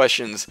ask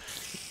questions,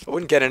 I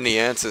wouldn't get any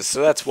answers.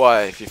 So that's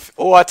why.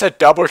 Oh, that's a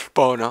double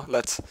spawner.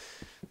 Let's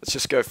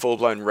just go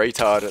full-blown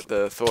retard at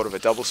the thought of a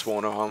double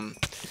spawner.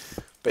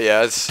 But yeah,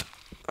 as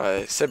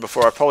I said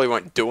before, I probably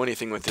won't do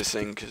anything with this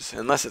thing, because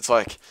unless it's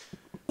like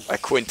a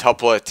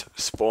quintuplet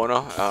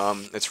spawner,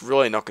 it's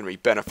really not going to be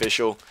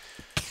beneficial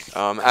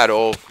at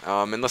all,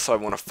 unless I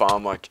want to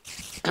farm like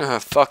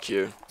fuck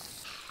you,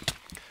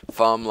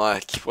 farm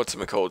like what's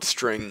it called,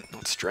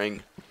 not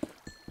string,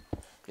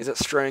 is it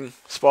string,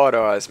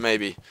 spider eyes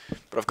maybe,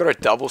 but I've got a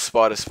double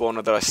spider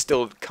spawner that I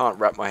still can't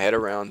wrap my head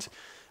around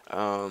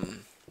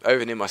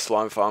over near my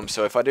slime farm.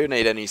 So if I do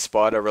need any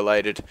spider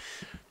related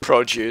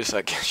produce,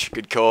 I guess you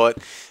could call it,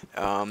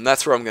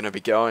 that's where I'm going to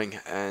be going.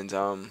 And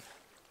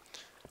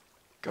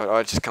God,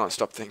 I just can't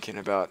stop thinking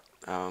about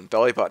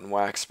belly button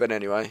wax. But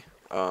anyway,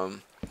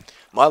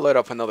 might load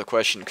up another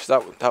question, because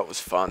that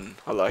was fun.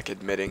 I like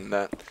admitting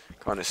that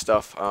kind of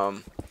stuff. I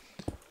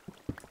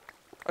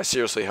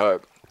seriously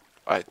hope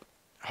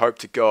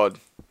to God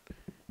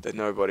that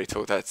nobody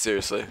took that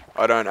seriously.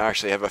 I don't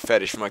actually have a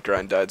fetish for my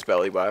granddad's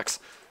belly wax,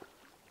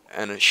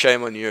 and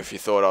shame on you if you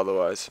thought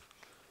otherwise.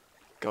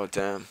 God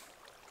damn.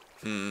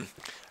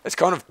 It's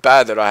kind of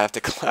bad that I have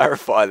to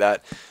clarify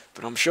that,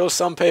 but I'm sure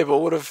some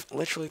people would have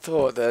literally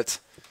thought that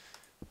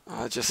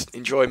I just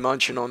enjoy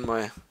munching on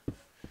my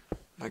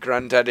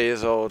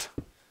granddaddy's old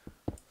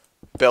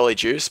belly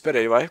juice. But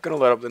anyway, I'm gonna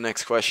load up the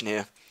next question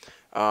here.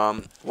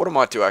 What I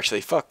might do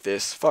actually, fuck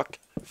this,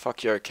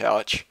 fuck your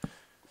couch,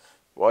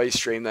 why you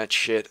stream that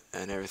shit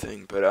and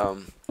everything. But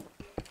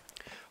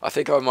I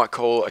think I might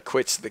call it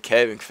quits to the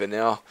caving for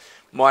now.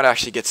 Might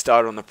actually get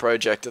started on the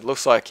project. It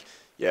looks like,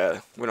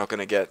 yeah, we're not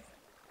gonna get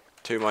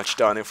too much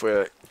done if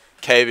we're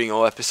caving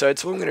all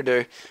episodes. So what I'm going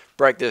to do,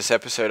 break this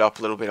episode up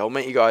a little bit. I'll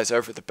meet you guys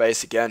over at the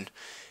base again,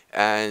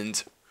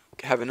 and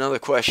have another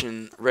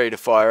question ready to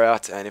fire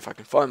out. And if I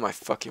can find my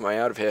fucking way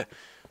out of here,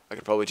 I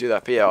could probably do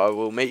that. But yeah, I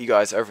will meet you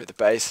guys over at the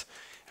base,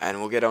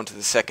 and we'll get on to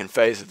the second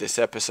phase of this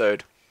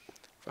episode.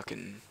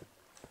 Fucking,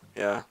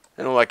 yeah,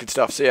 and all that good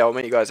stuff. So yeah, I'll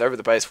meet you guys over at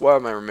the base. Why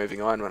am I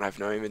removing iron when I have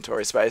no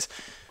inventory space?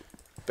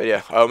 But But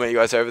yeah, I'll meet you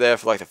guys over there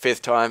for like the 5th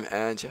time,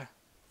 and yeah,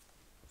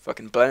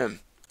 fucking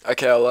blam.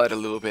 Okay, I lied a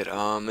little bit.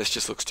 This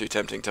just looks too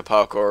tempting to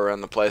parkour around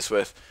the place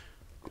with.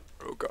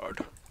 Oh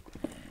god.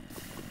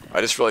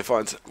 I just really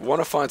want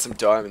to find some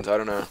diamonds. I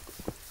don't know.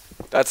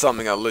 That's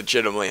something I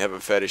legitimately have a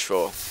fetish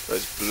for.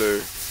 Those blue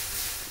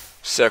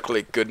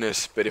circly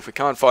goodness. But if we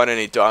can't find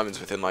any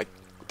diamonds within like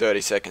 30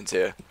 seconds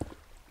here,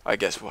 I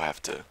guess we'll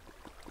have to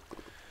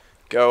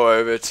go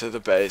over to the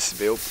base and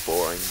be all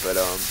boring. But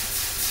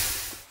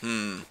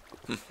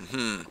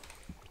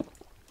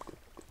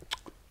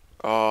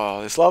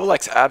oh, this lava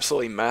lake's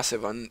absolutely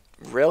massive. I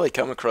rarely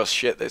come across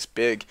shit this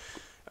big.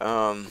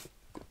 Oh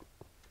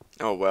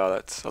wow,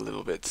 that's a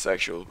little bit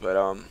sexual, but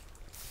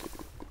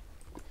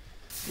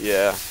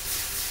yeah.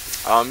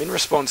 In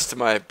response to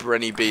my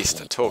Brenny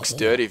Beast Talks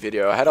Dirty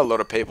video, I had a lot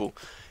of people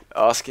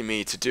asking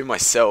me to do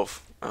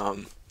myself.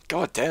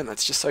 God damn,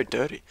 that's just so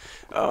dirty.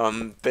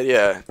 But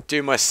yeah,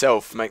 do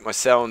myself, make my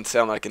sound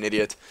like an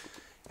idiot,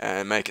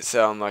 and make it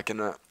sound like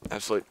an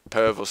absolute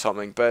perv or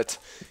something. But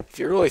if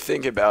you really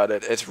think about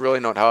it, it's really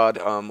not hard.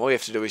 All you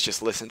have to do is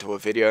just listen to a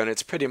video, and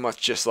it's pretty much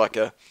just like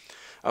a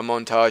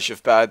montage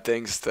of bad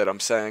things that I'm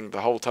saying the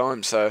whole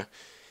time. So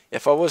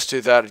if I was to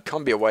do that, it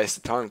can't be a waste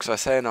of time, because I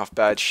say enough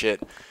bad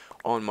shit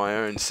on my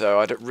own, so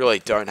I really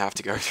don't have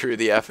to go through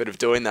the effort of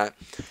doing that.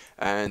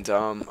 And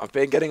I've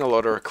been getting a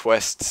lot of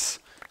requests.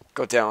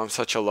 God damn, I'm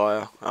such a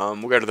liar.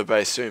 We'll go to the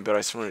base soon, but I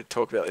just wanted to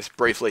talk about this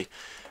briefly.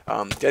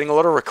 Getting a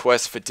lot of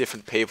requests for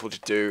different people to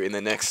do in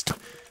the next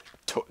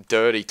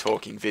dirty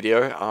talking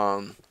video.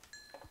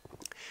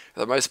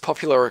 The most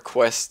popular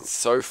requests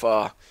so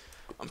far,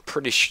 I'm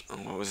pretty sure,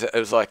 it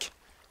was like,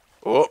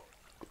 oh,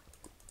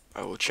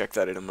 I will check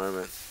that in a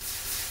moment.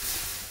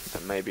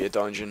 That may be a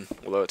dungeon,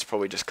 although it's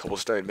probably just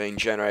cobblestone being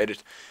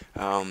generated.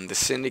 The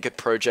Syndicate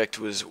project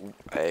was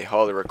a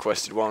highly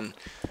requested one.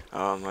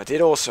 I did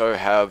also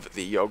have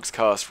the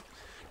Yogscast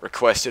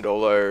requested,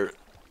 although,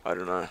 I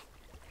don't know.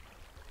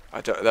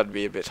 That'd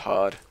be a bit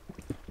hard.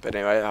 But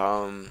anyway,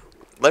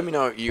 let me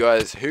know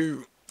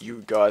who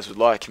you guys would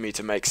like me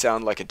to make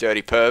sound like a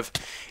dirty perv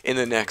in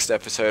the next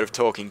episode of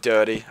Talking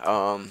Dirty.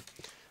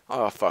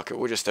 Oh fuck it,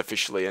 we'll just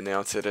officially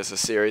announce it as a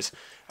series.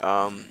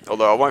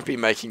 Although I won't be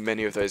making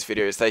many of those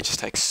videos, they just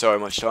take so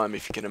much time,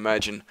 if you can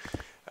imagine.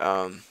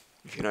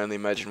 If you can only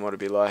imagine what it'd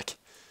be like.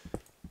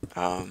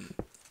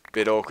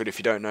 Bit awkward if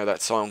you don't know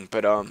that song,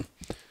 but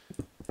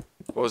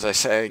what was I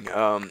saying?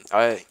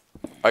 I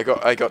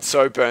got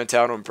so burnt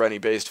out on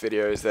Brenny Beast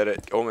videos that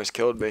it almost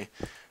killed me.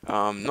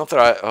 Not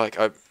that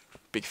I'm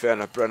big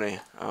fan of Brenny,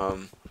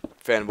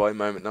 fanboy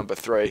moment number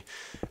 3.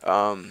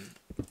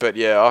 But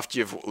yeah, after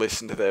you've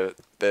listened to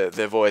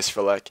their voice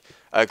for like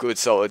a good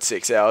solid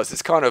 6 hours,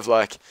 it's kind of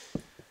like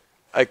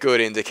a good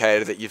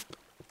indicator that you've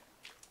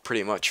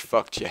pretty much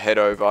fucked your head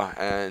over.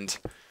 And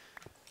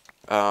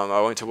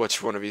I went to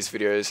watch one of his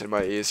videos and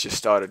my ears just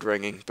started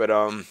ringing. But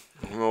I'm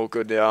all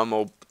good now. I'm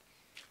all,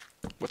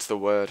 what's the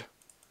word?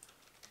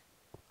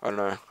 I don't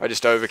know. I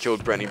just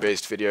overkilled Brenny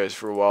Beast videos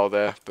for a while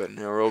there, but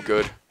now we're all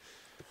good.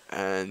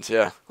 And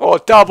yeah. Oh,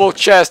 double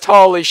chest!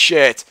 Holy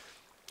shit!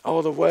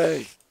 All the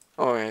way.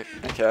 Alright,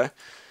 okay.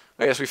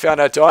 I guess we found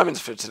our diamonds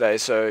for today,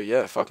 so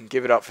yeah, fucking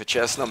give it up for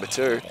chest number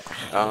 2.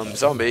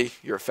 Zombie,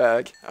 you're a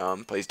fag.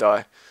 Please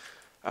die.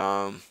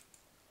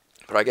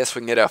 But I guess we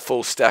can get our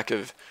full stack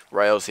of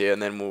rails here,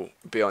 and then we'll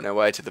be on our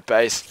way to the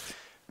base.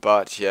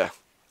 But yeah,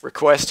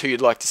 request who you'd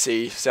like to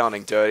see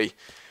sounding dirty.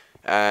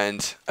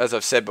 And as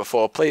I've said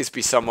before, please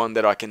be someone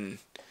that I can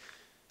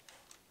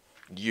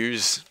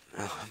use.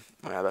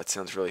 Wow, that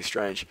sounds really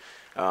strange.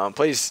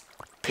 Please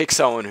pick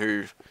someone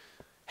who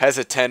has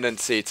a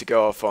tendency to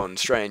go off on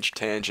strange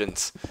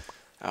tangents,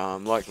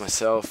 like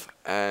myself,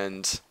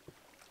 and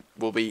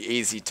will be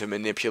easy to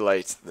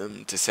manipulate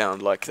them to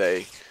sound like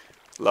they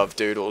love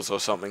doodles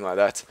or something like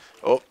that.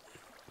 Oh,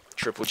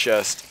 triple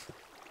chest.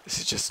 This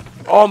is just...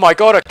 Oh my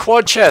god, a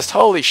quad chest!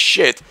 Holy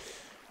shit!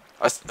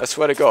 I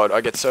swear to god,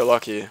 I get so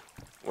lucky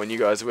when you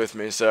guys are with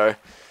me, so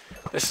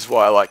this is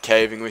why I like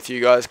caving with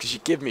you guys, because you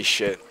give me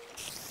shit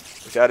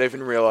without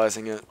even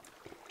realizing it.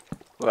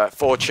 Look at that,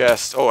 4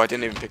 chests. Oh, I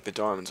didn't even pick the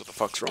diamonds. What the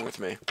fuck's wrong with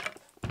me?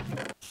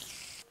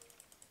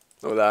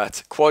 Look at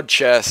that. Quad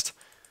chest.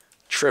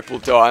 Triple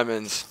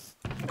diamonds.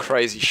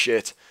 Crazy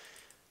shit.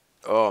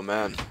 Oh,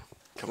 man.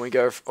 Can we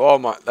go... Oh,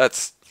 my...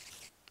 That's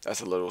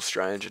a little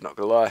strange, I'm not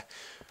gonna lie.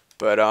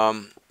 But,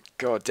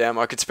 god damn,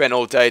 I could spend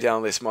all day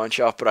down this mine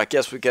shaft, but I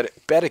guess we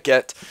better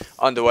get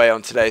underway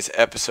on today's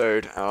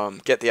episode.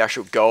 Get the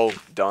actual goal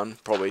done.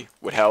 Probably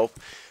would help.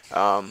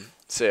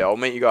 So, yeah, I'll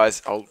meet you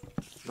guys... I'm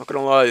not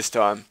gonna lie this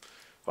time.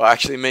 I'll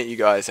actually meet you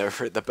guys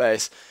over at the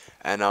base,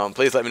 and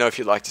please let me know if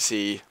you'd like to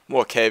see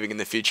more caving in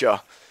the future,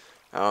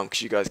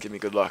 because you guys give me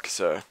good luck,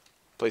 so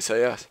please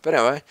say yes. But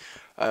anyway,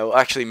 I will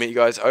actually meet you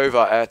guys over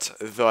at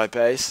the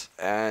base,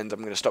 and I'm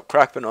going to stop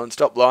crapping on,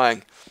 stop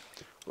lying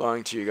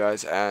to you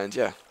guys, and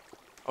yeah,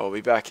 I'll be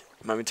back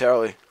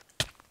momentarily.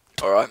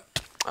 Alright,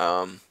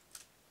 that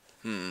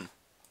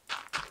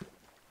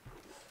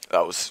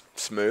was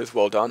smooth,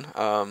 well done,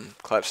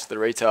 claps to the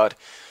retard,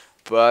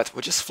 but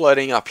we're just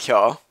floating up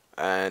here.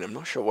 and I'm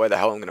not sure where the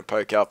hell I'm going to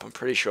poke up. I'm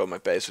pretty sure my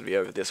base would be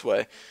over this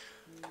way.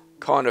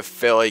 Kind of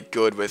fairly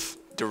good with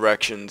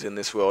directions in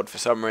this world for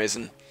some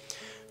reason,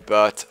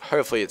 but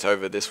hopefully it's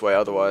over this way,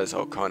 otherwise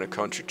I'll kind of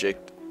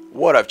contradict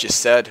what I've just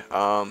said.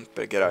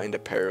 But get out into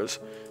perils,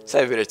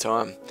 save a bit of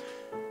time.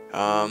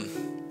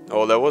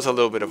 Oh, there was a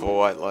little bit of a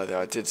white lie there.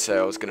 I did say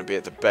I was going to be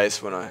at the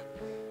base when I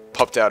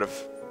popped out of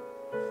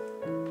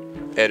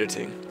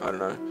editing, I don't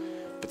know,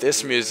 but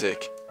this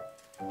music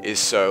is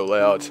so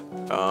loud.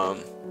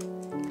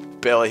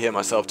 Barely hear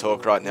myself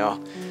talk right now.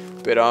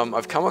 But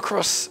I've come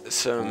across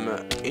some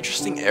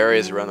interesting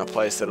areas around the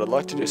place that I'd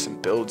like to do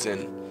some builds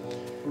in.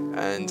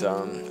 And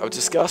I've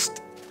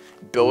discussed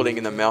building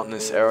in the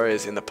mountainous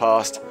areas in the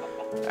past,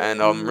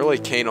 and I'm really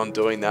keen on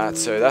doing that.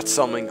 So that's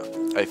something,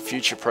 a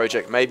future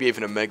project, maybe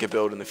even a mega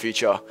build in the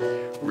future.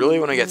 Really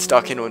want to get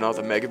stuck into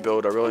another mega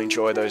build. I really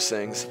enjoy those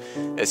things.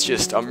 It's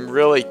just, I'm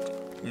really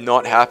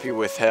not happy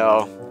with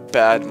how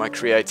bad my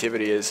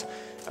creativity is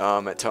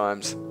at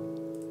times.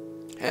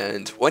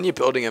 And when you're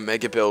building a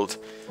mega build,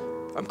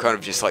 I'm kind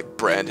of just like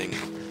branding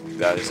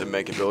that as a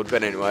mega build,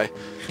 but anyway,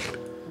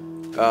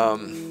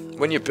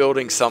 when you're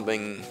building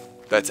something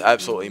that's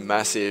absolutely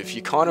massive,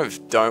 you kind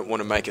of don't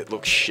want to make it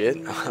look shit.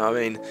 I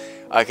mean,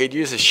 I could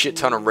use a shit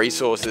ton of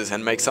resources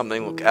and make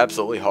something look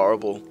absolutely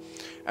horrible,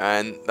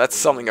 and that's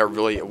something I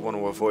really want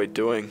to avoid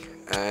doing.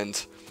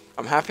 And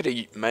I'm happy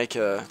to make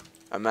a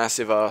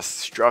massive ass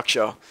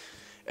structure.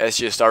 It's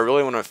just I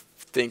really want to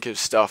think of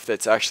stuff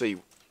that's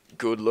actually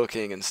good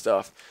looking and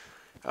stuff.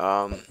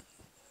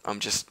 I'm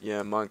just,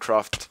 yeah,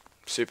 Minecraft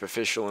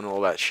superficial and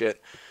all that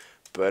shit.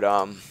 But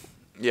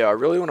yeah, I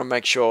really want to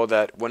make sure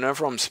that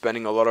whenever I'm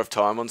spending a lot of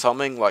time on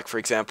something, like for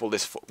example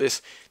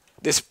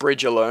this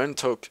bridge alone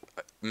took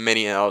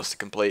many hours to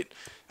complete,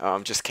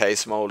 just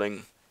case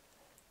molding,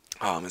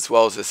 as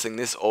well as this thing.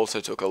 This also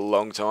took a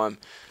long time.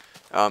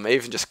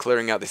 Even just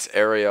clearing out this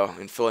area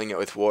and filling it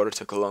with water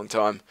took a long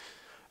time.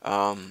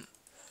 But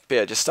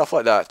yeah, just stuff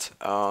like that.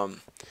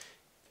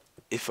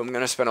 If I'm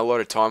going to spend a lot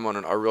of time on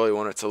it, I really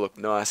want it to look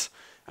nice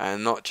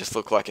and not just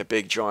look like a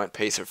big giant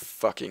piece of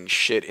fucking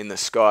shit in the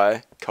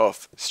sky.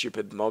 Cough,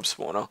 stupid mob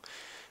spawner.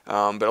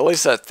 But at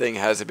least that thing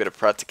has a bit of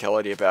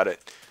practicality about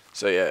it.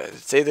 So yeah,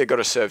 it's either got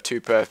to serve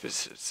two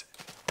purposes,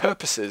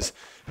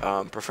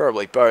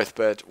 preferably both,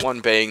 but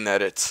one being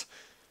that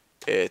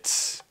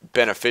it's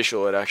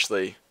beneficial, it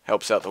actually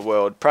helps out the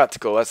world.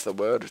 Practical, that's the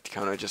word.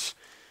 Kind of just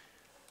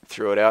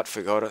threw it out,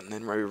 forgot it, and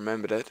then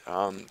remembered it.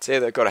 It's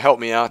either got to help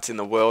me out in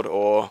the world,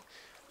 or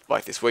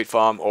like this wheat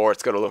farm, or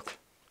it's got to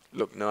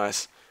look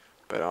nice.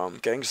 But I'm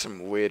getting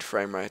some weird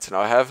frame rates, and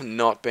I have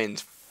not been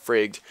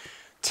frigged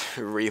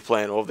to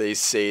replant all these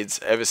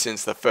seeds ever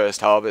since the first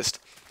harvest.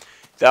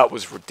 That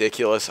was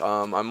ridiculous.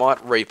 I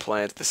might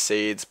replant the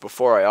seeds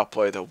before I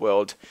upload the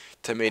world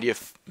to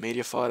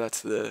Mediafire.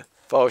 That's the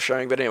file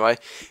showing. But anyway,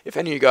 if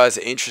any of you guys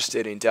are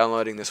interested in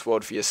downloading this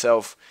world for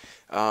yourself,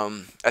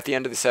 at the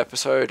end of this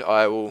episode,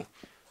 I will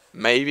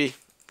maybe,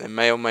 there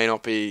may or may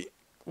not be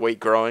wheat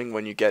growing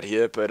when you get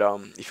here, but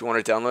if you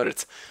want to download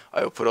it,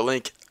 I will put a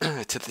link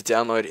to the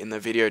download in the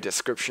video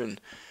description.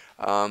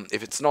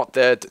 If it's not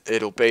there,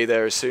 it'll be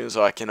there as soon as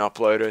I can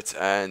upload it,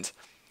 and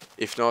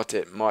if not,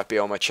 it might be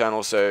on my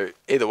channel. So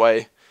either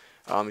way,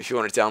 if you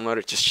want to download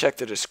it, just check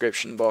the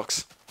description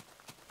box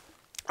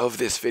of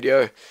this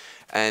video,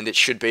 and it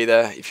should be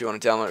there if you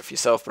want to download it for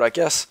yourself. But I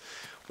guess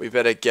we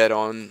better get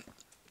on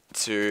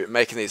to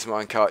making these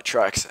minecart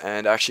tracks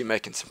and actually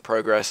making some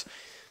progress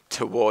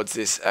towards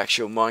this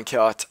actual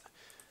minecart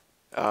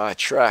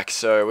track.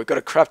 So we've got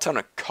a crap ton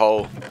of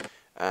coal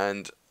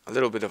and a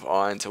little bit of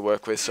iron to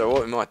work with. So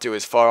what we might do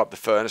is fire up the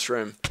furnace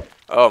room.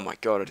 Oh my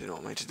god, I did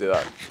not mean to do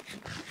that.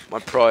 My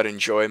pride and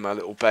joy, my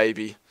little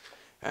baby.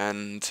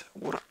 And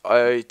what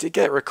I did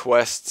get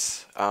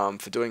requests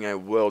for doing a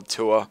world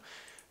tour,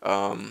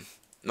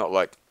 not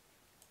like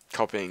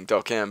copying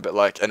 .cam, but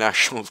like an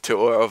actual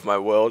tour of my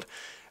world,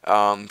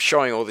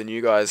 showing all the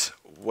new guys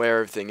where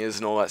everything is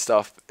and all that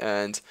stuff.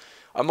 And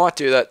I might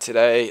do that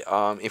today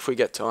if we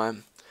get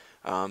time.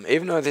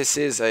 Even though this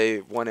is a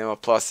 1 hour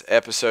plus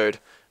episode,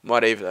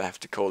 might even have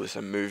to call this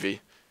a movie.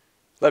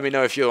 Let me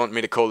know if you want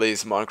me to call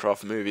these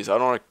Minecraft movies. I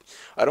don't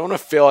want to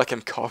feel like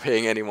I'm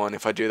copying anyone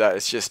if I do that.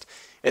 It's just,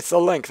 it's the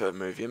length of the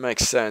movie. It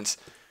makes sense.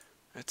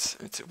 It's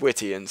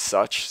witty and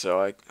such.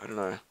 So I don't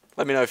know.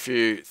 Let me know if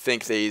you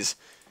think these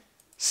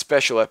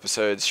special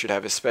episodes should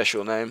have a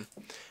special name,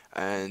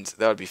 and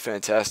that would be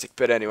fantastic.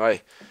 But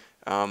anyway,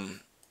 what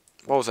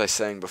was I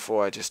saying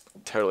before? I just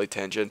totally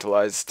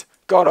tangentialized.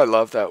 God, I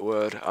love that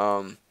word.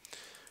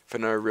 For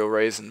no real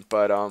reason.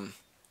 But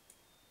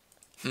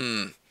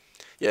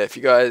yeah, if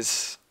you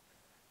guys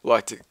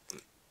like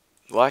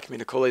me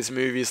to call these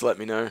movies, let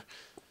me know.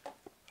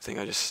 I think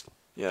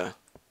yeah,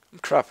 I'm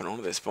crapping on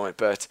at this point,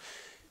 but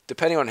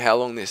depending on how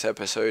long this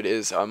episode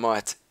is, I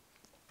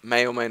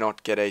may or may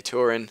not get a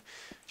tour in,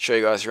 show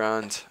you guys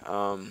around.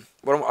 I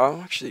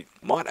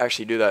might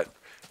actually do that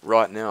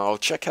right now. I'll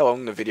check how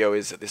long the video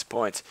is at this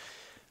point,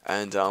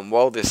 and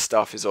while this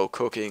stuff is all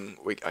cooking,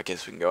 I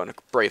guess we can go on a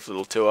brief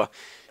little tour,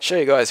 show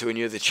you guys who are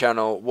new to the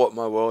channel what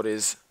my world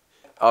is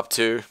up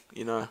to,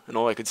 you know, and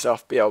all that good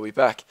stuff. But yeah, I'll be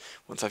back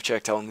once I've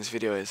checked how long this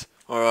video is.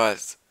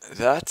 Alright,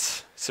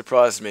 that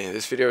surprised me.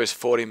 This video is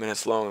 40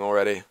 minutes long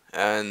already,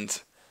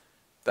 and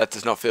that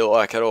does not feel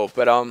like at all.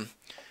 But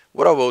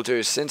what I will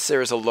do, since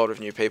there is a lot of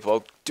new people,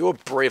 I'll do a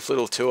brief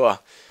little tour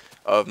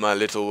of my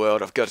little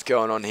world I've got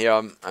going on here.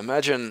 I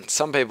imagine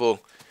some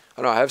people,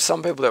 I don't know, I have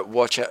some people that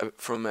watch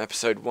from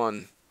episode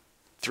 1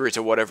 through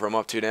to whatever I'm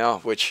up to now,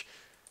 which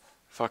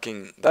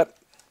fucking, that,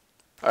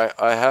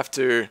 I have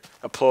to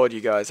applaud you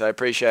guys. I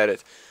appreciate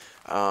it.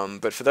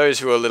 But for those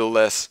who are a little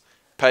less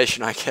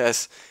patient, I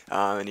guess,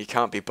 and you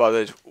can't be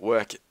bothered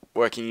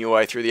working your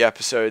way through the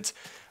episodes,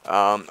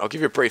 I'll give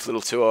you a brief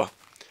little tour.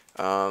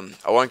 I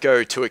won't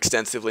go too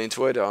extensively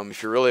into it.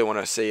 If you really want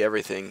to see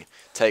everything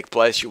take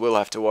place, you will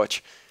have to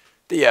watch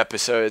the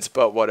episodes,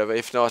 but whatever.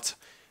 If not,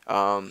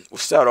 we'll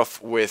start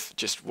off with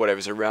just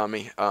whatever's around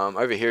me.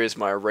 Over here is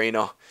my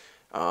arena.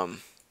 But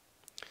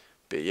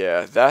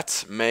yeah,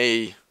 that's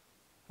me.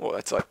 Well,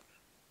 that's like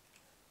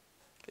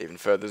even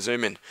further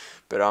zoom in.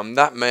 But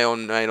that may or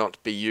may not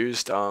be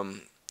used.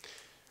 In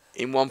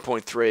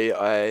 1.3,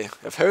 I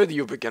have heard that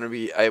you're going to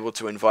be able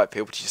to invite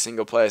people to your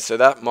single player, so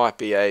that might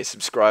be a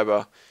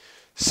subscriber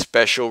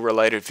special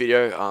related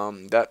video.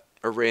 That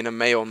arena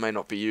may or may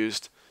not be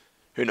used.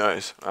 Who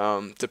knows?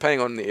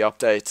 Depending on the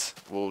updates,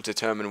 will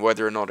determine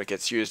whether or not it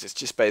gets used. It's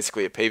just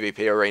basically a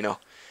PvP arena.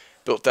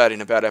 Built that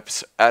in about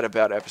at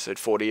about episode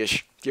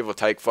 40-ish, give or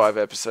take 5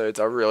 episodes.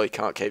 I really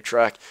can't keep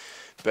track.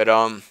 But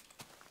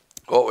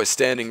what we're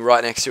standing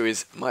right next to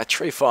is my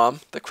tree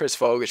farm, the Chris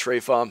Folger tree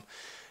farm.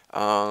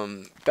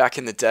 Back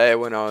in the day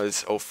when I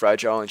was all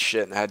fragile and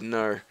shit and had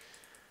no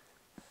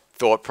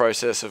thought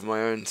process of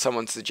my own,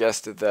 someone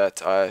suggested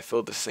that I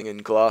filled this thing in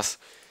glass,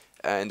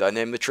 and I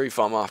named the tree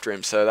farm after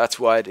him. So that's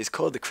why it is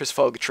called the Chris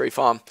Folger tree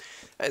farm.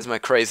 That is my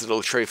crazy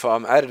little tree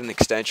farm. I added an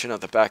extension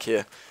at the back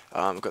here.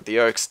 I've got the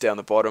oaks down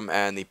the bottom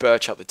and the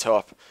birch up the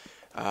top,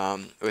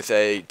 with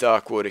a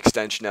dark wood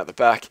extension out the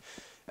back.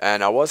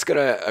 And I was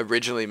gonna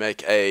originally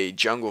make a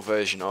jungle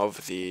version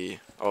of the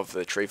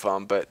tree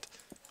farm, but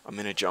I'm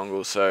in a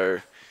jungle,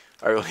 so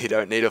I really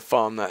don't need to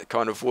farm that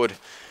kind of wood.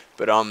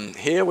 But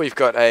here we've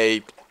got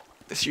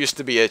this used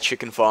to be a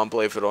chicken farm,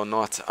 believe it or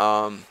not.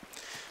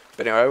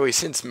 But anyway, we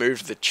since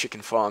moved the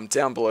chicken farm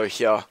down below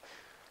here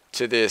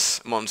to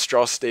this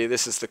monstrosity.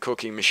 This is the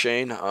cooking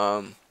machine.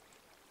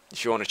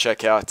 If you want to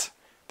check out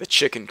the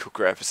chicken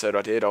cooker episode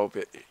I did, I'll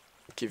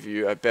give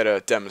you a better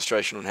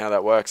demonstration on how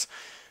that works.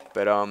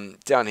 But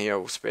down here,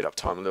 we'll speed up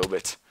time a little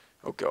bit.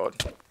 Oh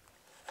god,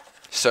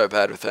 so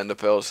bad with ender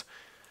pearls.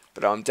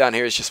 But down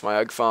here is just my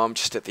egg farm.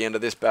 Just at the end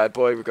of this bad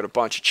boy, we've got a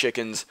bunch of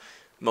chickens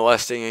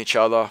molesting each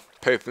other,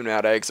 pooping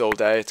out eggs all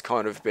day. It's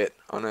kind of a bit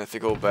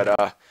unethical,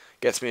 but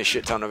gets me a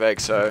shit ton of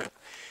eggs, so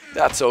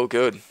that's all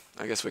good.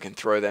 I guess we can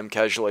throw them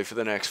casually for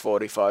the next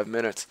 45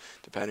 minutes,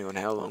 depending on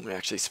how long we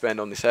actually spend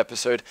on this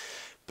episode.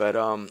 But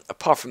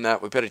apart from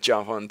that, we better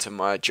jump on to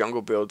my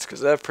jungle builds,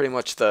 because they're pretty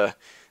much the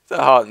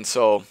heart and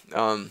soul.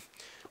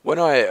 When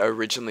I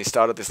originally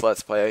started this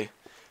Let's Play,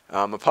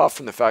 apart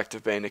from the fact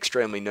of being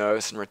extremely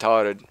nervous and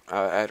retarded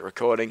at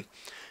recording,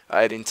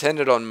 I had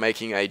intended on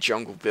making a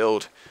jungle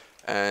build,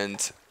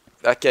 and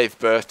that gave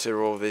birth to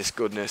all this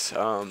goodness.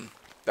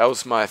 That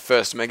was my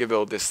first mega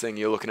build, this thing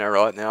you're looking at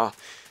right now.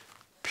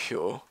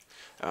 Pure.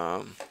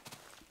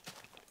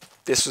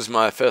 This was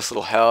my first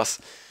little house,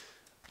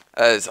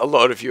 as a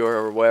lot of you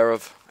are aware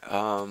of.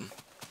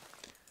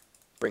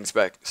 Brings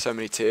back so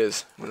many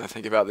tears when I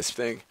think about this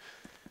thing.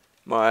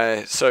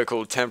 My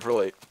so-called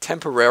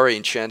temporary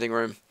enchanting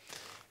room,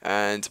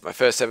 and my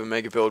first ever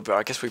mega build. But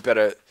I guess we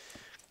better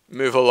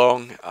move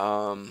along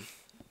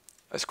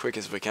as quick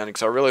as we can,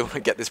 because I really want to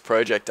get this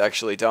project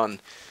actually done.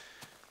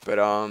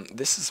 But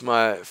this is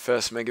my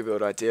first mega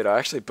build I did. I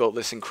actually built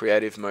this in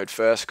creative mode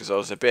first, because I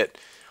was a bit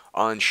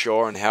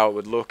unsure on how it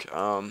would look.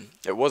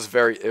 It was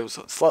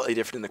slightly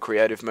different in the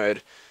creative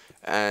mode,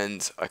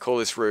 and I call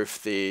this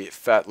roof the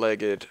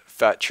fat-legged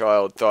fat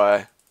child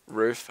thigh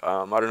roof.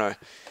 I don't know,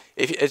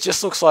 it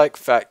just looks like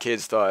fat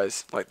kids'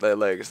 thighs, like their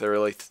legs. They're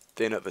really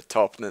thin at the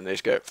top, and then they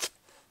just go.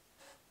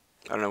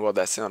 I don't know what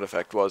that sound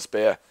effect was, but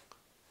yeah,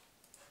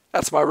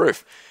 that's my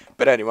roof.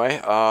 But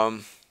anyway, oh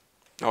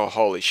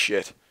holy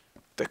shit,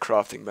 the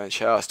crafting bench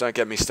house. Don't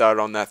get me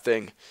started on that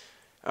thing.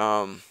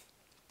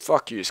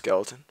 Fuck you,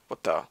 skeleton.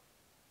 What the?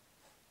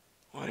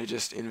 Why did he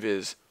just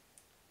invis?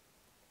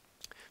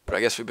 But I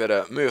guess we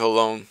better move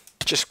along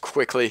just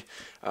quickly.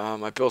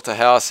 I built a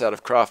house out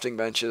of crafting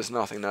benches,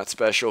 nothing that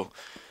special.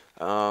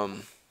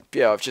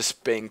 Yeah, I've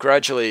just been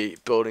gradually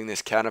building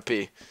this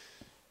canopy.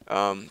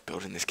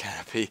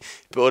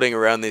 Building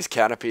around these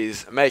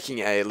canopies, making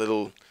a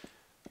little,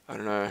 I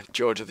don't know,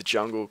 George of the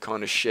Jungle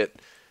kind of shit.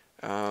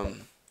 A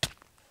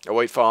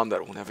wheat farm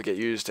that will never get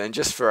used, and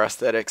just for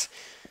aesthetics,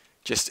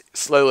 just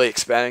slowly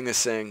expanding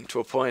this thing to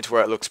a point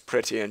where it looks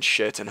pretty and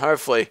shit, and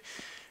hopefully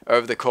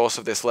over the course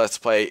of this Let's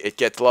Play it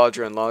gets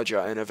larger and larger,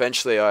 and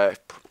eventually I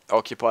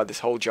occupy this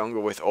whole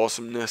jungle with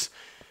awesomeness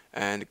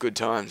and good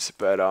times.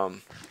 But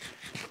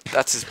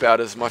that's about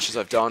as much as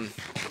I've done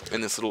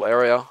in this little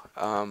area.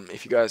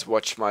 If you guys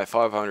watched my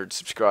 500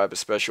 subscriber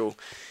special,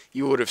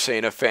 you would have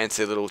seen a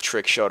fancy little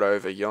trick shot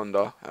over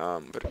yonder.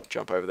 But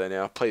jump over there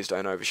now. Please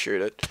don't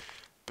overshoot it.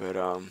 But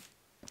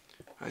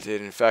I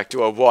did in fact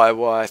do a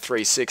YY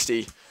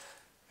 360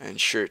 and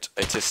shoot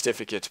a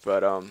testificate.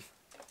 But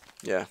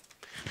yeah,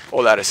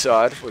 all that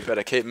aside, we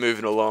better keep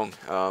moving along.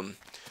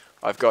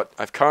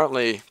 I've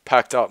currently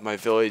packed up my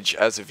village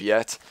as of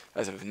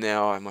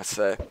now, I must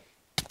say.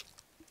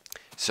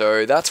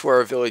 So that's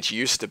where a village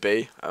used to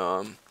be,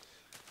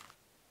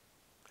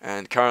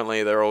 and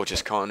currently they're all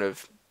just kind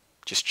of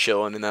just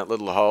chilling in that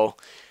little hole,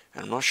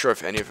 and I'm not sure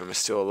if any of them are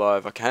still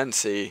alive. I can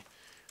see,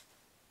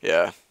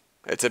 yeah,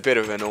 it's a bit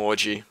of an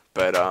orgy,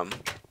 but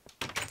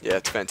yeah,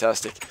 it's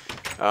fantastic.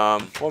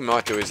 What we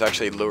might do is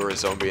actually lure a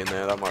zombie in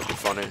there. That might be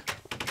funny.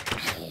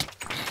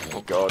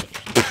 Oh god.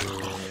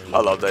 I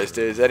love those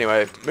dudes.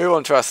 Anyway, move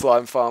on to our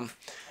slime farm.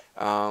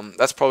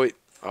 That's probably...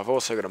 I've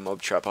also got a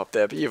mob trap up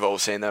there, but you've all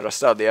seen that. I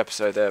started the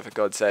episode there, for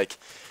God's sake.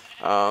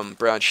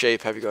 Brown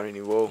sheep, have you got any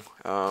wool?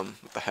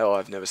 What the hell,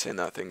 I've never seen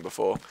that thing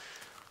before.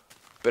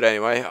 But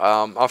anyway,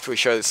 after we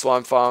show the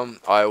slime farm,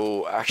 I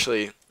will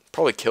actually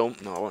probably kill...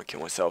 No, I won't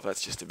kill myself.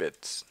 That's just a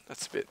bit...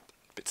 That's a bit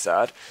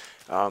sad.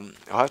 I'll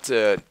have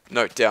to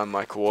note down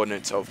my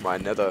coordinates of my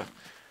nether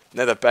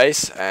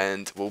base,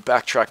 and we'll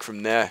backtrack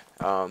from there.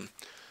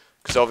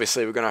 Because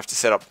obviously we're going to have to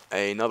set up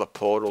another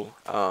portal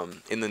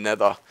in the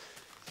nether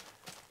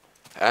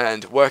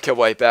and work our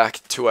way back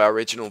to our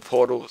original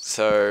portal,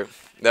 so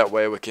that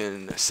way we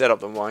can set up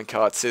the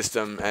minecart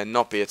system and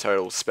not be a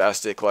total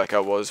spastic like I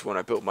was when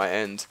I built my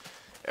end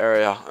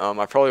area.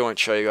 I probably won't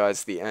show you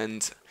guys the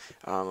end.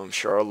 I'm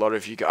sure a lot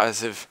of you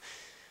guys have,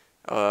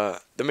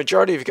 the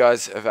majority of you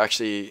guys have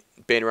actually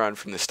been around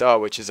from the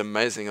start, which is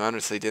amazing. I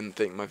honestly didn't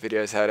think my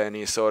videos had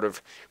any sort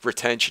of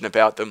retention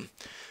about them.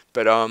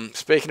 But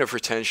speaking of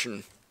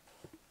retention,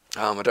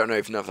 I don't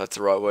even know if that's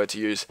the right word to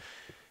use,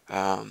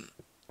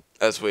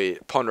 as we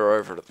ponder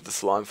over the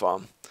slime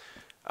farm.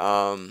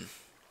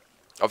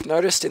 I've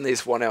noticed in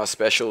these 1 hour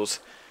specials,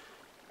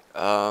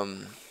 by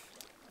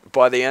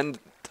the end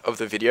of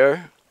the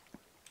video,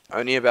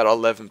 only about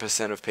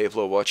 11% of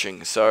people are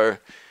watching. So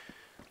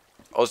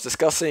I was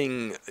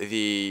discussing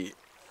I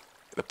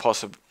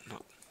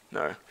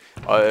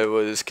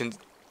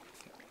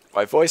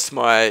voiced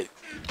my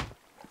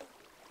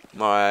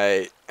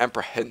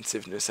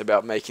apprehensiveness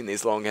about making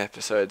these long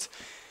episodes,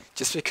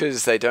 just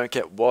because they don't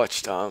get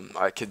watched. And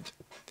I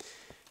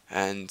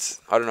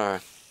don't know,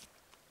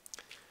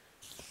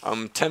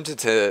 I'm tempted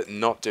to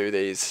not do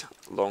these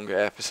longer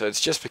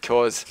episodes just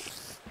because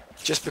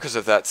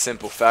of that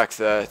simple fact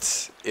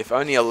that if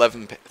only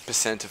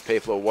 11% of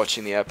people are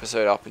watching the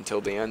episode up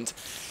until the end,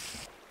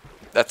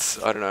 that's,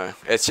 I don't know,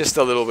 it's just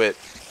a little bit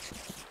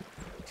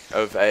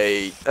of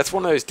that's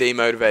one of those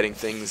demotivating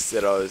things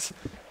that I was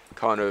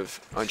kind of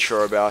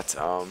unsure about.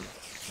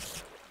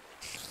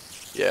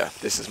 Yeah,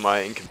 this is my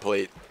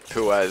incomplete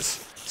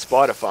Puaz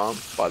spider farm,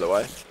 by the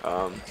way.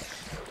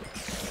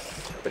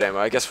 But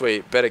anyway, I guess we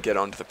better get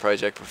on to the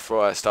project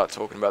before I start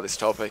talking about this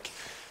topic.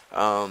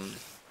 No,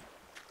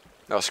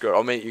 screw it,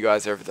 I'll meet you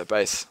guys over at the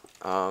base.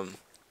 I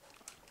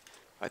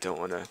don't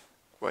want to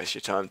waste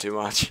your time too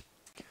much.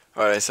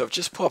 Alright, so I've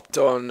just popped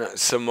on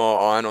some more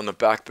iron on the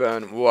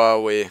backburn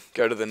while we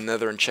go to the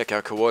nether and check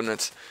our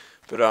coordinates.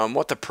 But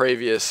what the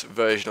previous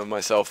version of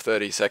myself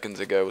 30 seconds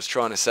ago was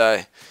trying to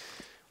say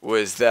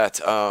was that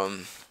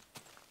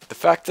the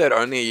fact that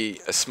only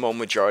a small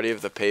majority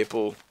of the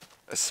people,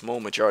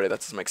 that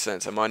doesn't make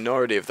sense, a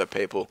minority of the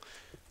people,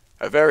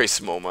 a very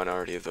small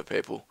minority of the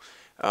people,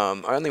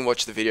 I only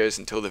watched the videos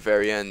until the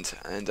very end,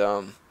 and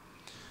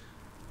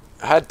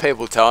I had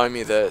people telling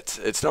me that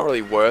it's not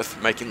really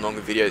worth making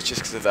longer videos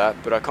just because of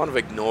that, but I kind of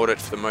ignored it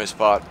for the most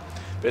part.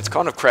 But it's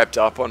kind of crept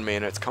up on me,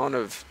 and it's kind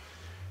of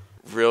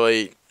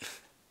really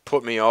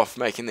put me off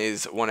making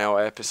these 1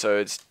 hour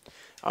episodes.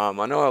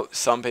 I know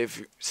some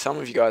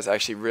of you guys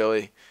actually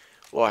really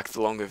like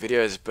the longer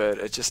videos, but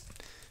it just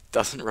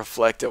doesn't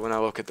reflect it when I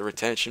look at the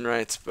retention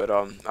rates. But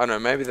I don't know,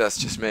 maybe that's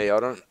just me.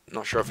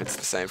 Not sure if it's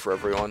the same for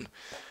everyone.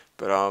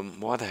 But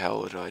why the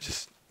hell did I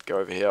just go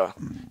over here?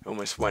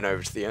 Almost went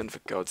over to the end, for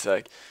God's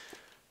sake.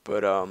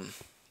 But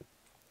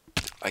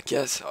I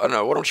guess, I don't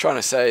know, what I'm trying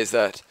to say is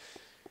that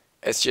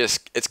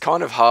it's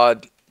kind of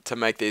hard to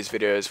make these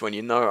videos when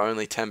you know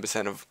only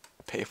 10% of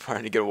people are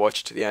only going to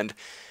watch to the end,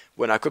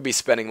 when I could be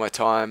spending my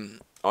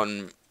time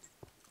on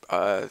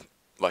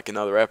like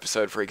another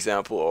episode, for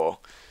example, or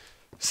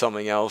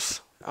something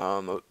else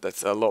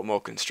that's a lot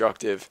more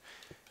constructive.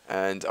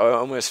 And I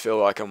almost feel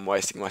like I'm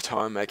wasting my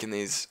time making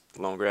these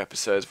longer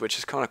episodes, which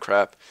is kind of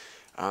crap.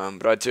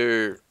 But I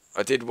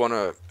did want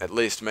to at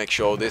least make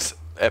sure this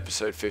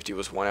episode 50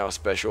 was 1 hour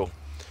special,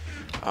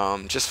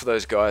 just for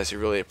those guys who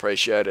really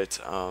appreciate it.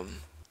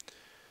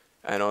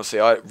 And honestly,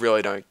 I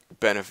really don't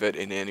benefit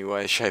in any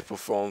way, shape or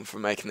form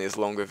from making these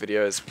longer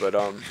videos, but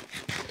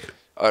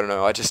I don't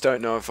know, I just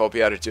don't know if I'll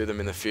be able to do them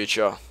in the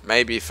future.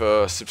 Maybe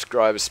for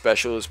subscriber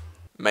specials,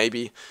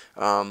 maybe.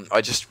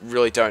 I just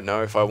really don't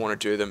know if I want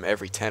to do them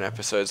every 10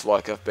 episodes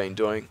like I've been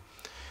doing.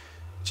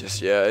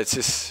 just yeah, it's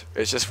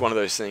just one of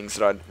those things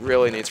that I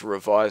really need to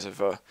revise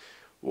over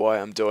why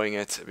I'm doing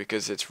it,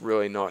 because it's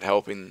really not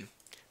helping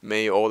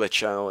me or the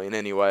channel in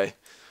any way.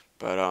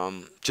 But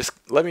just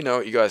let me know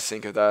what you guys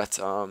think of that.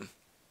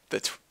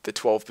 The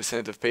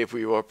 12% of people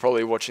who are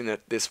probably watching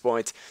at this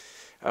point.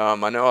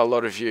 I know a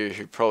lot of you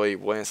who probably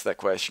will answer that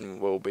question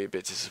will be a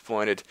bit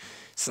disappointed,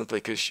 simply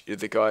because you're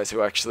the guys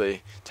who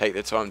actually take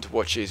the time to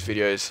watch these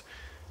videos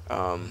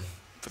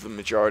for the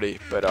majority.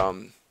 But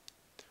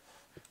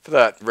for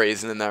that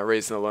reason and that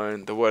reason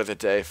alone, the word of the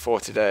day for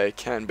today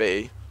can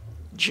be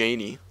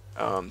genie.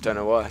 Don't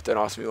know why, don't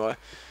ask me why.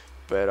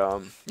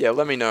 But yeah,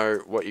 let me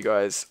know what you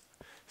guys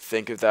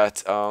think of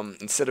that.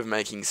 Instead of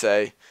making,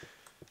 say,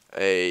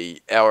 a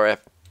hour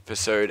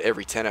episode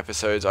every 10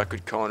 episodes, I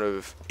could kind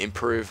of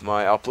improve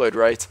my upload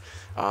rate.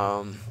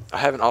 I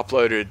haven't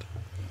uploaded,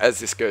 as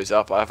this goes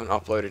up, I haven't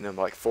uploaded in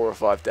like 4 or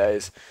 5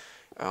 days,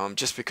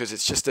 just because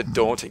it's just a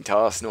daunting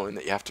task knowing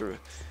that you have to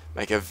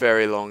make a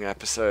very long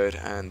episode,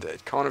 and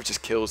it kind of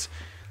just kills,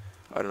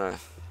 I don't know,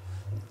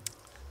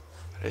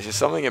 there's just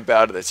something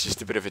about it that's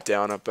just a bit of a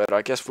downer. But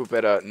I guess we'll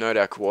better note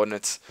our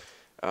coordinates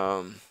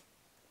on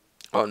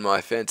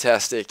my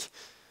fantastic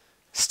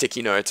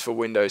sticky notes for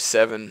Windows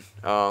 7.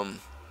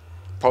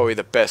 Probably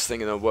the best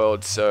thing in the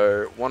world.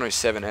 So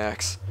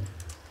 107X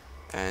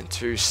and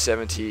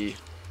 270Z.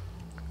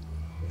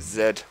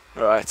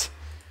 Alright,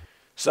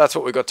 so that's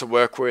what we got to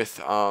work with.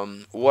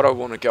 What I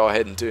want to go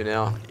ahead and do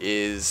now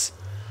is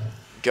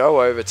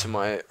go over to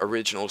my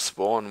original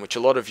spawn, which a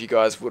lot of you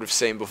guys would have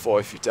seen before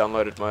if you've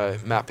downloaded my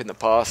map in the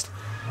past,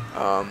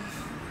 on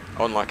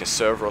like a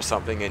server or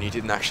something, and you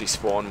didn't actually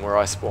spawn where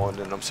I spawned.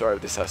 And I'm sorry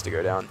if this has to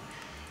go down.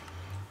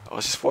 I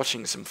was just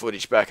watching some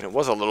footage back and it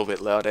was a little bit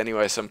loud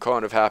anyway, so I'm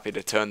kind of happy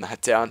to turn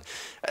that down.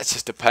 It's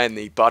just a pain in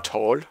the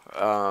butthole.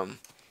 That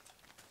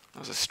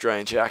was a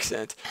strange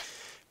accent.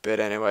 But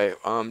anyway,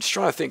 I'm just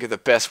trying to think of the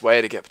best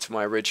way to get to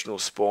my original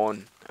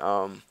spawn.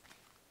 And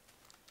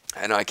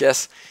I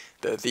guess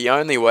the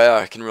only way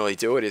I can really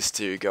do it is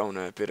to go on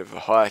a bit of a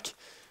hike.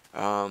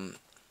 Oh,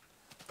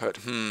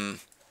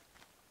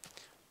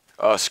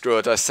 screw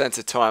it, I sent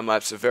a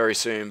time-lapse very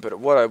soon, but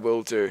what I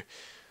will do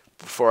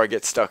before I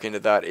get stuck into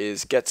that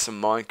is get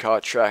some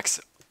minecart tracks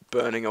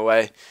burning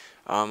away.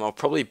 I'll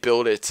probably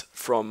build it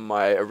from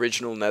my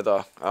original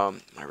nether,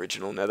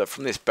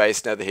 from this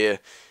base nether here.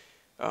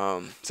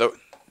 So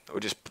I'll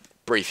just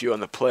brief you on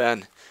the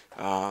plan.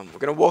 We're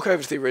going to walk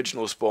over to the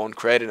original spawn,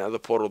 create another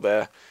portal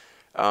there,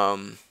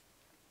 and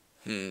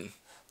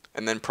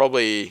then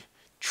probably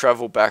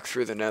travel back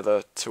through the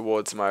nether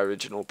towards my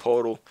original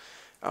portal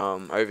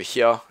over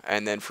here,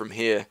 and then from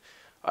here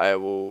I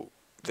will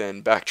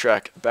then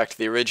backtrack back to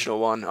the original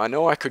one. I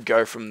know I could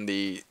go from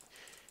the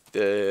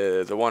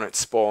one at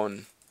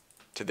spawn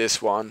to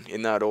this one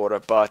in that order,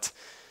 but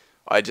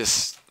I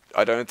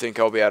don't think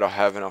I'll be able to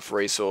have enough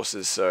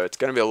resources, so it's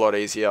going to be a lot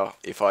easier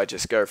if I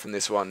just go from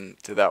this one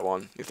to that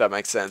one, if that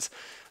makes sense.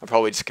 I'm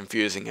probably just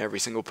confusing every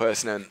single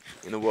person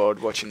in the world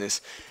watching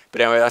this.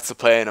 But anyway, that's the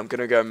plan. I'm going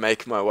to go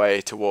make my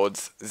way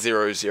towards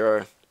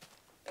 0,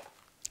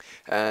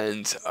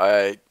 and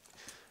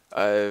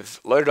I've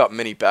loaded up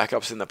many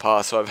backups in the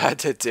past, so I've had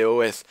to deal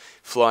with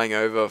flying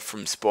over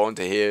from spawn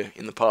to here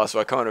in the past, so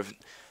I kind of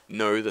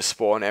know the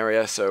spawn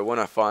area, so when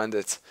I find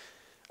it,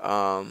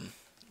 I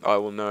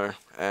will know.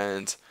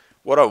 And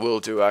what I will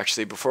do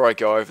actually, before I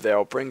go over there,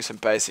 I'll bring some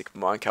basic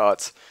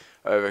minecarts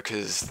over,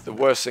 because the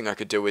worst thing I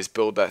could do is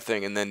build that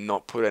thing and then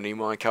not put any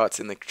minecarts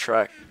in the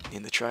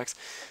tracks,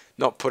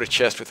 not put a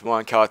chest with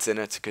minecarts in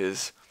it,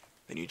 because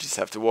then you just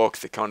have to walk.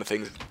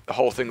 The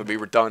whole thing would be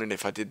redundant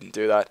if I didn't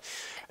do that.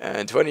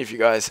 And to any of you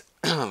guys,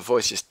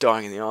 voice just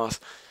dying in the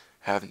arse,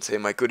 haven't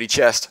seen my goodie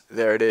chest,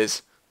 there it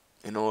is,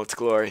 in all its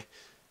glory.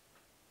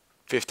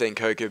 15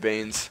 cocoa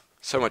beans,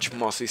 so much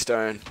mossy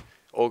stone,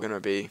 all gonna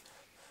be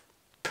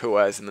poo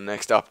as in the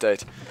next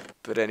update.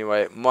 But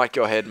anyway, might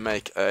go ahead and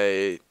make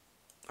a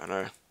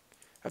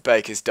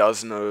baker's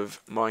dozen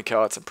of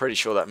minecarts. I'm pretty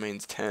sure that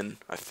means 10,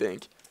 I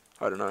think.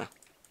 I don't know.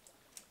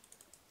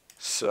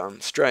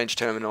 Some strange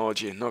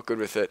terminology, not good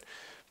with it,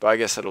 but I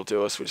guess that'll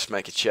do us. We'll just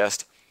make a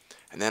chest,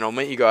 and then I'll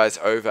meet you guys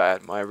over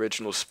at my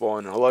original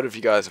spawn. A lot of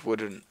you guys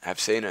wouldn't have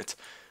seen it,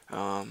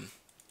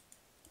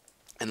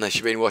 unless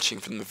you've been watching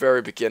from the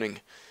very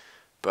beginning,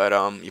 but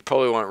you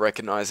probably won't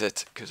recognize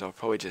it, because I'll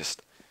probably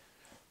just,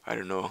 I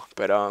don't know,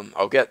 but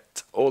I'll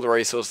get all the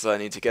resources I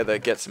need together,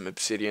 get some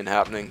obsidian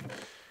happening,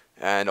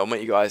 and I'll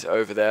meet you guys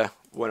over there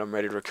when I'm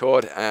ready to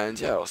record, and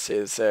yeah, I'll see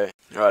you there.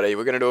 Alrighty,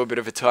 we're going to do a bit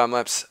of a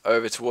time-lapse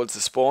over towards the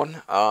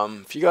spawn.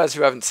 For you guys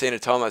who haven't seen a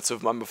time-lapse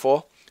of mine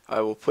before,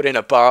 I will put in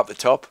a bar up the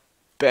top,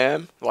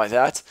 bam, like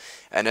that,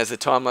 and as the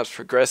time-lapse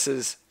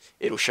progresses,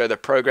 it'll show the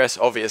progress,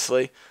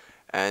 obviously,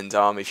 and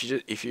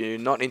if you're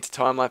not into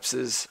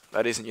time-lapses,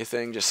 that isn't your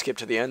thing, just skip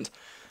to the end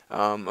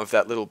of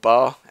that little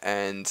bar,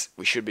 and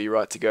we should be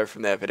right to go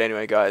from there. But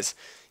anyway, guys,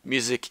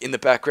 music in the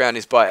background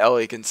is by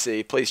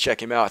Elegancy. Please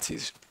check him out.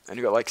 He's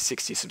only got like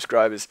 60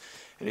 subscribers,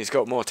 and he's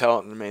got more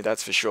talent than me,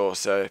 that's for sure,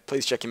 so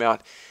please check him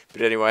out.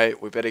 But anyway,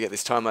 we better get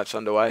this time-lapse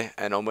underway,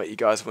 and I'll meet you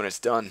guys when it's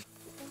done.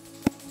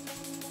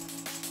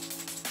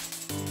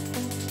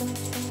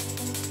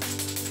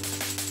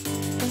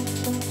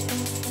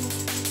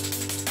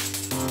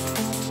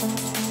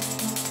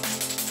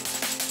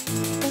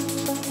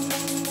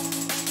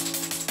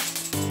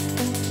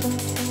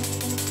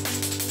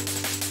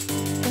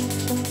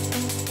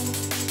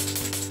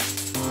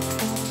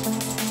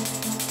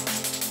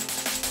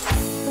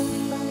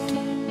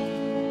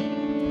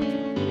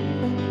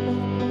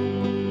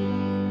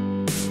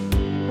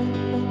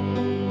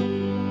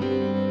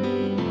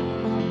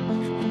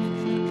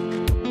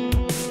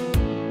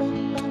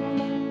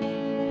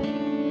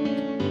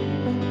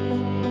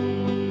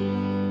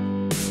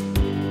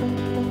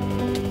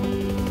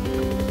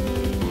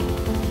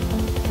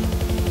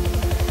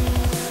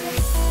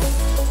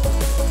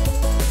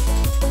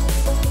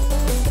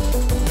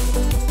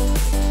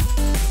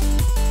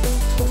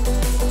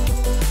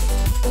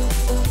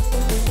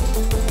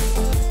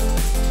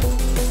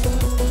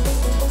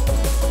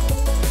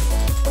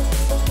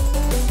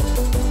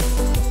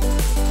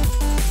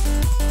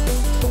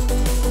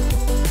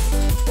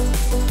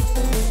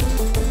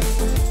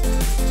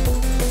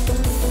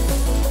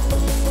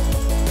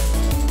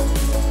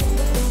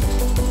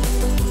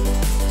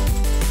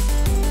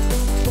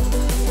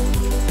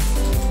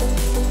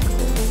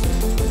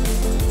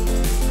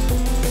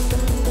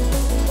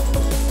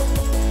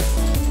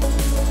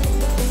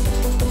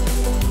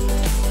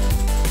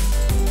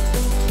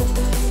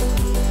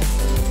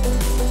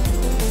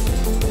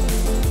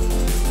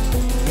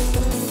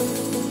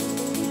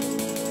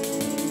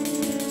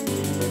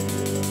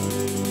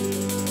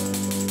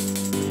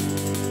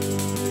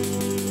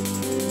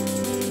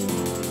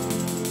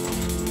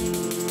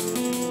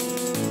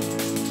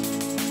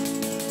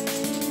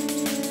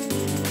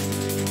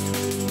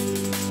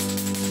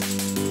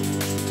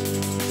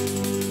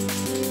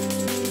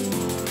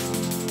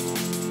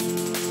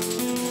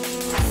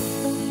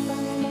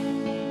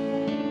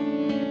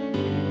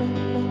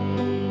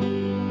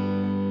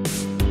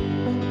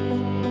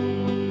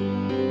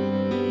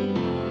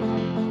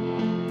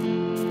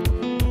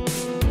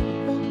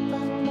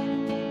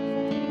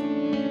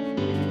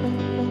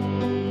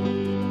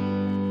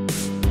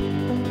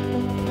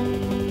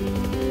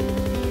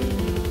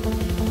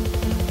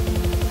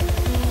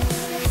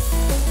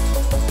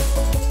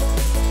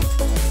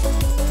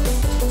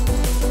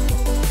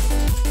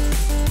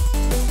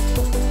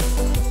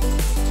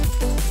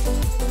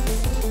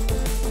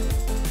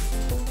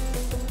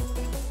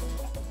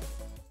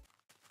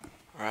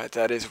 But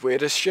that is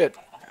weird as shit.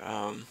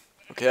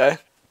 Okay.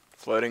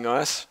 Floating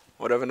ice.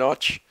 Whatever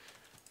notch.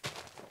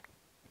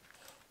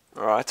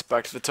 Alright,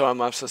 back to the time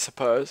lapse, I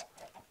suppose.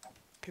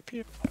 Pew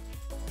pew.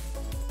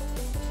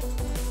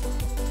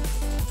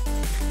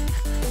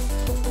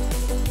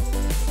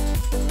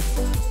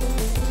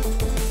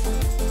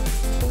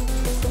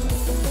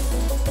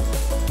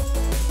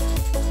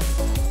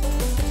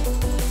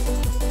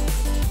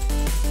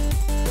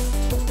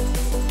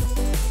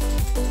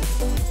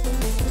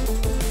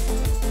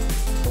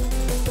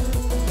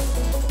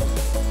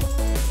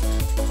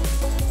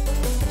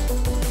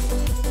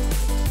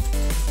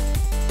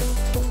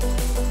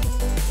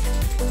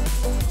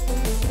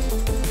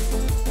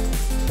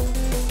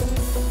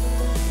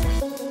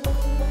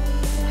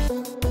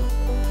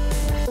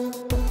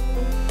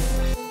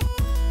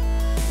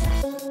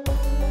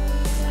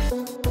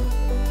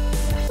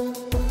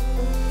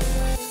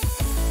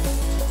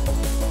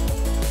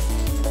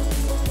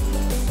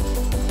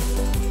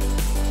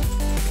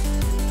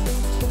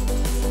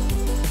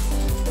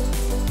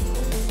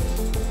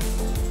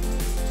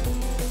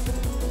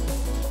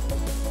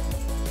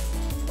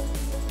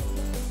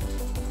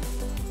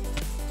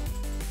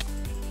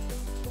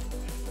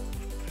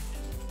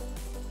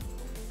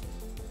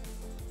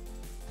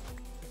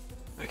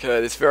 Okay,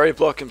 this very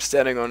block I'm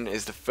standing on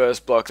is the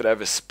first block that I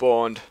ever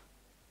spawned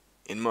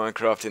in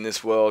Minecraft in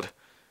this world.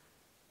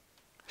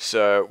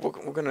 So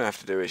what we're going to have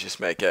to do is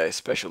just make a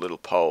special little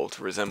pole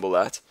to resemble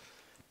that.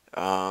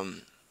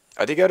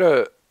 I did go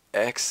to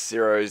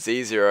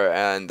X0Z0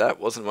 and that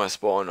wasn't my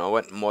spawn. I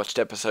went and watched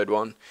episode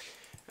 1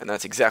 and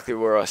that's exactly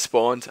where I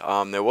spawned.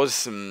 There was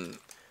some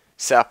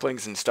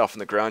saplings and stuff on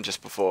the ground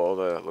just before,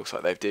 although it looks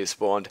like they've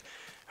despawned.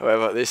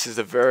 However, this is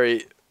the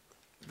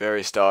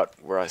very start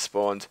where I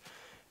spawned.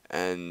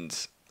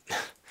 And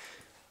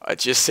I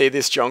just see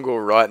this jungle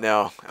right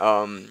now.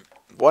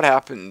 What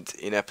happened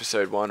in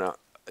episode 1,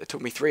 it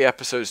took me 3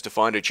 episodes to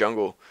find a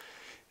jungle.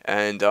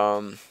 And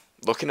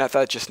looking at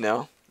that just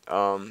now,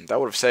 that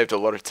would have saved a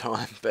lot of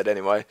time. But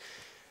anyway,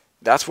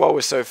 that's why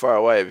we're so far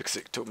away, because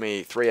it took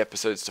me 3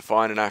 episodes to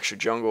find an actual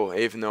jungle,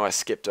 even though I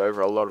skipped over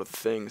a lot of the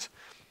things.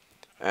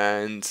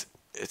 And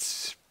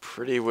it's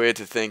pretty weird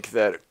to think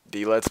that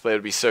the Let's Play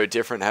would be so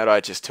different had I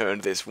just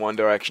turned this one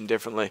direction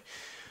differently.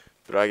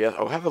 But I guess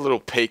I'll have a little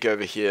peek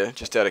over here,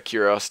 just out of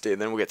curiosity, and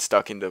then we'll get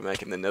stuck into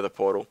making the nether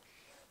portal.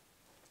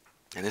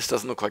 And this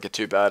doesn't look like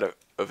too bad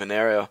of an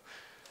area,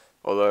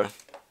 although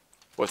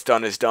what's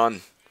done is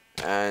done.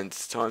 And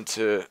it's time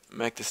to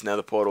make this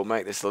nether portal,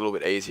 make this a little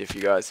bit easier for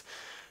you guys.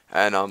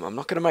 And I'm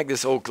not going to make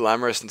this all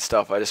glamorous and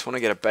stuff, I just want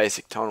to get a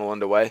basic tunnel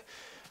underway.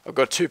 I've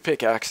got 2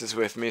 pickaxes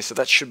with me, so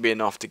that should be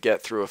enough to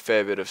get through a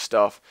fair bit of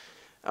stuff.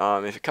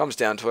 If it comes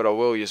down to it, I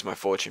will use my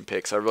fortune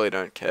picks. I really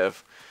don't care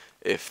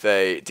if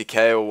they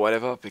decay or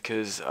whatever,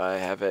 because I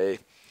have a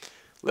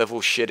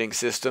level shitting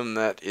system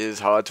that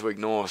is hard to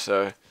ignore.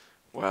 So,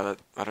 well,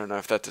 I don't know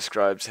if that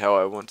describes how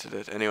I wanted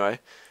it. Anyway,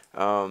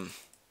 I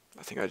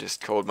think I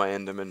just called my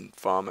Enderman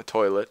farm a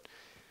toilet.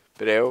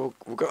 But yeah,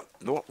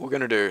 what we're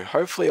going to do,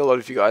 hopefully a lot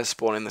of you guys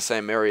spawn in the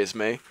same area as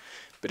me.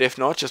 But if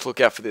not, just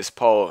look out for this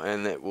pole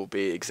and it will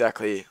be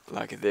exactly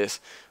like this.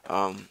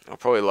 I'll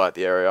probably light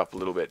the area up a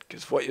little bit,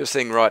 because what you're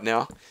seeing right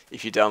now,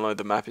 if you download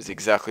the map, is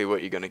exactly what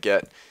you're going to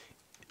get.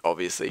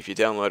 Obviously, if you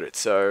download it.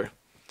 So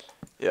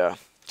yeah,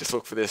 just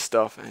look for this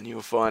stuff and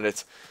you'll find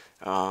it.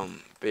 But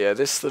yeah,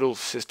 this little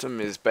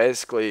system is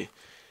basically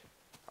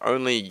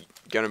only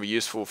going to be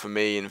useful for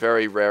me in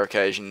very rare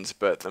occasions,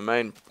 but the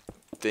main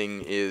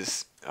thing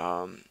is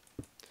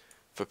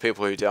for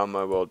people who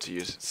download world to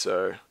use it.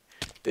 So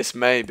this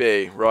may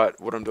be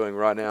what I'm doing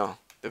right now,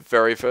 the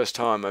very first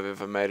time I've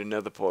ever made a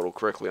nether portal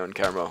correctly on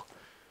camera.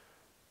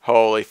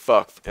 Holy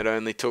fuck, it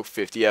only took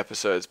 50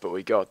 episodes, but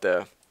we got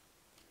there.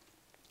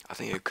 I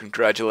think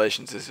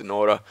congratulations is in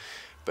order,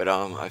 but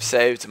I've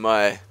saved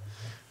my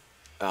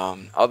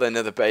other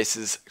nether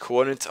base's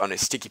coordinates on a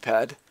sticky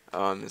pad,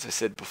 as I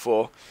said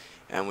before,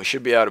 and we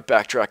should be able to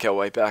backtrack our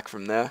way back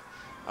from there.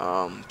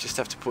 Just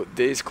have to put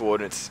these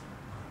coordinates.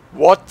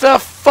 What the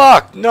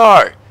fuck?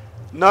 No!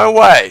 No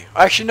way!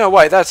 Actually, no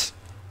way, that's...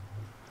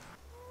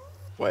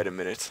 Wait a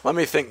minute, let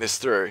me think this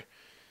through.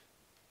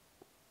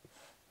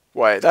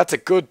 Wait, that's a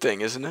good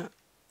thing, isn't it?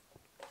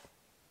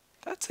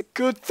 That's a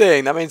good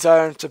thing. That means I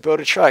don't have to build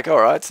a track.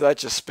 Alright, so that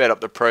just sped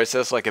up the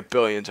process like 1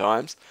 billion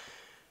times.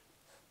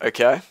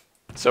 Okay.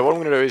 So what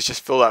I'm going to do is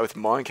just fill that with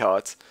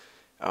minecarts.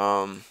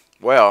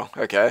 Wow,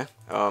 okay.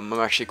 I'm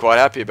actually quite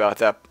happy about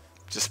that,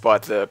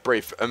 despite the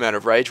brief amount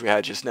of rage we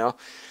had just now.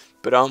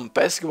 But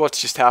basically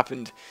what's just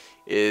happened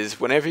is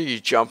whenever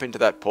you jump into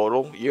that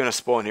portal, you're going to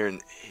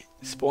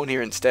spawn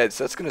here instead.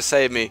 So that's going to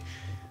save me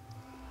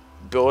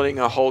building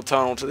a whole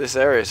tunnel to this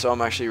area. So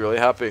I'm actually really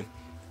happy.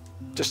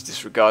 Just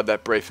disregard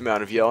that brief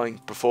amount of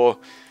yelling before.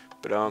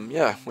 But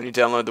yeah, when you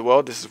download the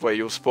world, this is where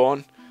you'll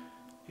spawn.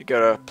 You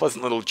got a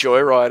pleasant little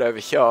joyride over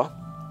here.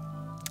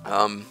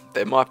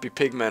 There might be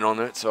pigmen on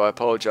it, so I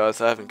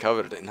apologise. I haven't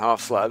covered it in half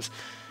slabs,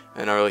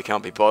 and I really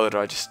can't be bothered.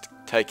 I just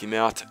take him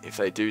out if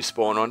they do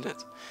spawn on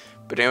it.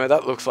 But anyway,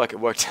 that looks like it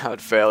worked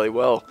out fairly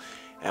well.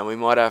 and we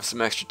might have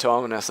some extra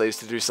time on our sleeves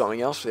to do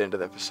something else for the end of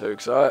the episode.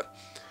 Because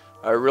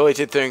I really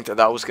did think that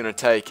that was going to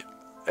take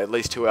at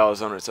least 2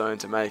 hours on its own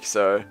to make,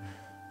 so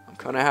I'm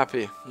kind of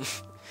happy.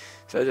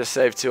 So I just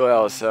saved 2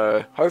 hours,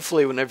 so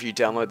hopefully whenever you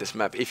download this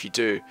map, if you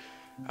do,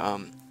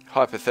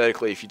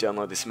 hypothetically if you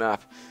download this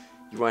map,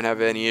 you won't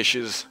have any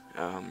issues.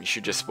 You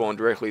should just spawn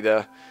directly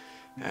there,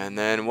 and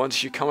then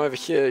once you come over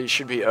here, you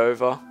should be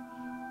over,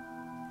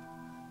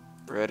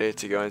 ready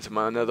to go into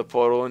my nether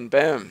portal, and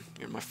bam,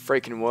 you're in my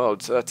freaking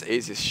world. So that's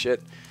easy as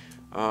shit.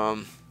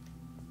 I'm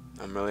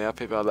really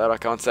happy about that. I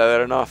can't say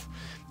that enough.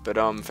 But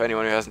for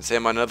anyone who hasn't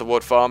seen my nether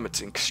wart farm,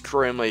 it's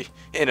extremely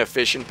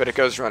inefficient, but it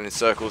goes around in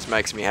circles,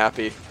 makes me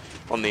happy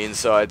on the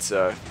inside,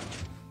 so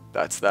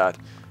that's that.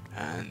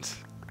 And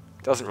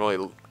it doesn't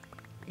really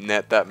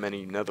net that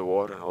many nether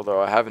wart,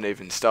 although I haven't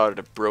even started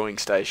a brewing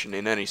station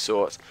in any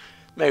sort.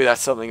 Maybe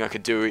that's something I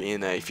could do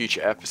in a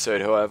future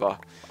episode, however.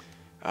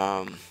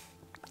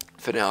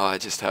 For now, I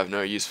just have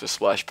no use for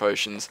splash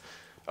potions,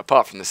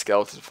 apart from the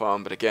skeleton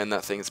farm, but again,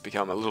 that thing's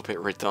become a little bit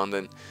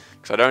redundant,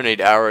 because I don't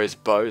need arrows,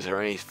 bows,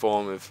 or any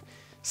form of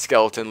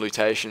skeleton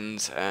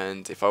lutations,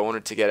 and if I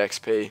wanted to get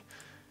XP,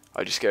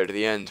 I just go to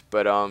the end.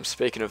 But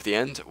speaking of the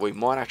end, we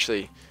might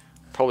actually,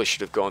 probably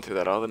should have gone through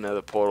that other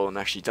nether portal and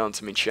actually done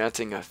some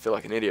enchanting. I feel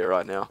like an idiot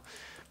right now.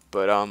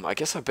 But I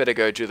guess I better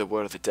go do the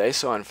word of the day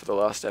sign for the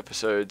last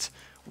episode's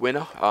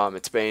winner.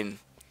 It's been,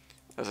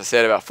 as I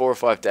said, about 4 or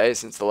 5 days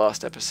since the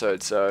last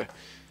episode, so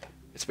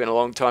it's been a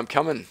long time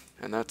coming,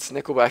 and that's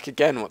Nickelback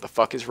again. What the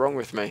fuck is wrong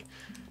with me?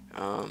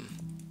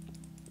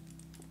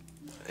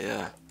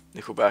 Yeah,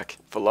 Nickelback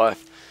for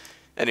life.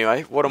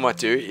 Anyway, what I might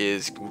do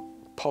is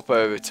pop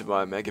over to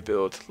my mega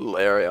build little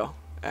area,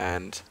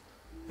 and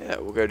yeah,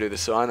 we'll go do the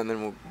sign, and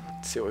then we'll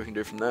see what we can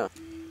do from there.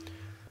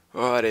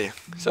 Alrighty,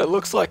 so it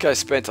looks like I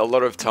spent a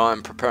lot of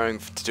time preparing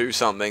to do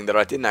something that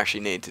I didn't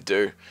actually need to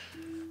do,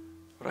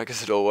 but I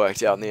guess it all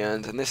worked out in the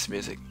end. And this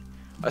music,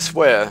 I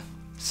swear,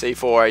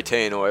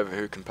 C418 or whoever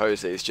who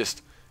composed these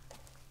just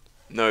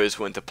knows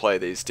when to play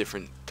these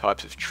different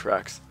types of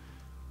tracks.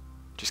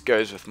 Just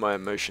goes with my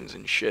emotions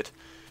and shit.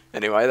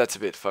 Anyway, that's a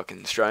bit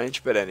fucking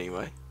strange, but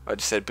anyway. I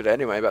just said but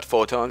anyway about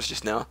 4 times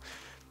just now.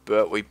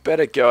 But we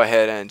better go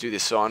ahead and do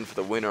this sign for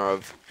the winner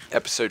of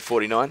episode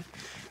 49.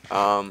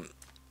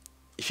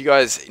 If you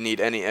guys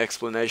need any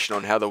explanation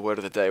on how the word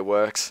of the day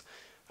works,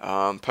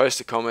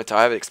 post a comment.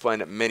 I have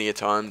explained it many a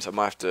times. I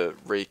might have to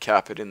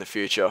recap it in the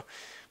future.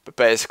 But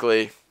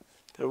basically,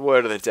 the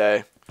word of the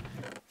day,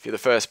 if you're the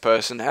first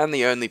person and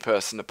the only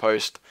person to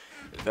post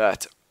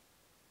that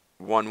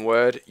one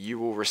word, you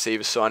will receive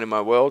a sign in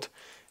my world.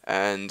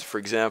 And for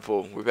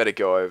example, we better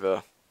go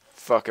over,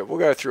 fuck it, we'll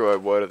go through a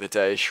word of the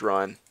day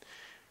shrine.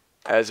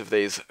 As of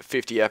these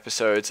 50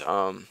 episodes,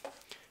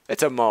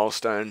 it's a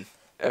milestone,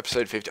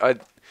 episode 50. I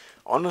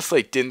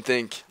honestly didn't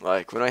think,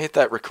 like, when I hit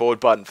that record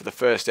button for the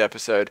first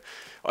episode,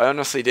 I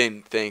honestly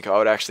didn't think I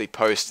would actually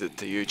post it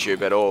to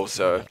YouTube at all,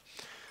 so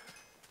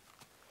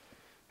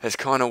it's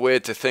kind of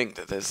weird to think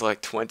that there's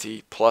like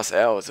 20 plus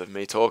hours of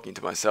me talking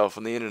to myself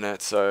on the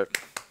internet, so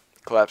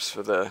claps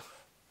for the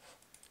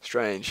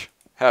strange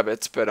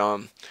habits. But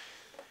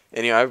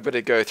anyway, I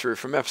better go through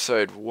from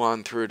episode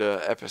 1 through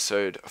to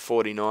episode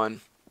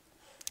 49,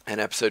 and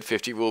episode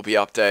 50 will be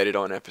updated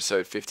on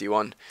episode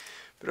 51.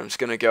 But I'm just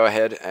going to go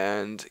ahead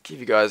and give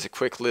you guys a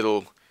quick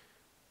little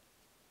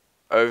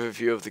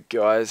overview of the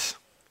guys.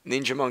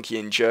 Ninja Monkey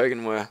and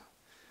Jurgen were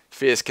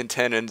fierce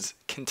contenders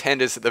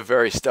at the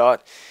very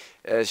start,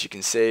 as you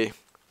can see.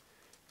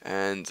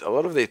 And a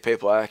lot of these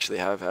people I actually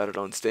have added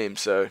on Steam,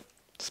 so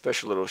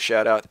special little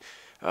shout out.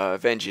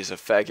 Venji's a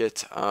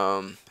faggot.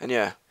 And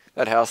yeah,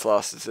 that house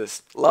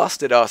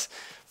lasted us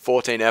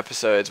 14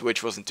 episodes,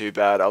 which wasn't too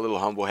bad. Our little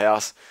humble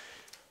house.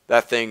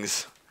 That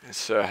thing's... I'm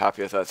so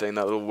happy with that thing.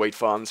 That little wheat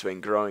farm's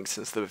been growing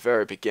since the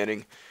very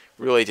beginning.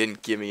 Really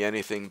didn't give me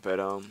anything, but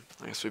I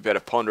guess we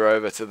better ponder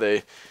over to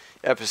the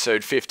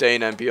episode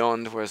 15 and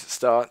beyond. Where does it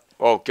start?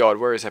 Oh god,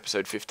 where is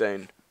episode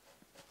 15?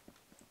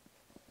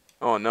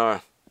 Oh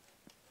no.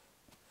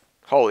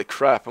 Holy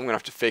crap, I'm gonna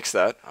have to fix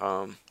that.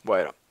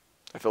 Wait,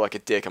 I feel like a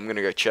dick. I'm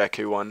gonna go check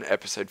who won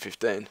episode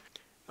 15.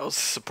 That was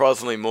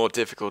surprisingly more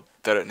difficult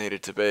than it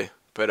needed to be.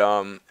 But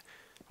I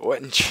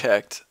went and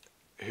checked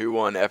who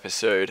won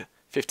episode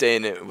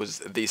 15. It was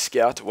the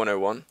Scout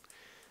 101.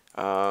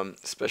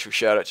 Special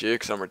shout out to you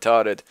because I'm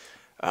retarded.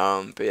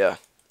 But yeah,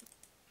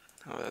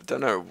 I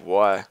don't know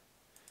why.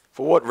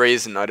 For what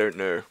reason, I don't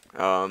know.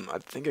 I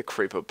think a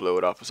creeper blew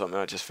it up or something.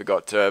 I just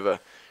forgot to ever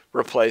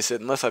replace it,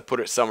 unless I put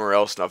it somewhere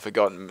else and I've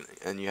forgotten.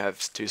 And you have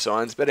 2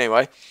 signs. But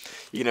anyway,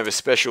 you can have a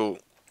special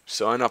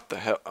sign up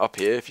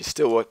here if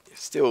you're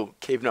still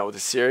keeping up with the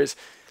series.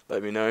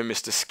 Let me know,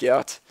 Mr.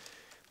 Scout,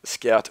 the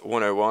Scout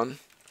 101.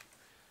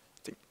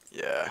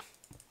 Yeah.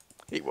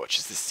 He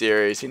watches the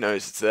series, he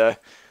knows it's there.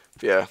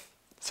 But yeah,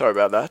 sorry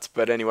about that.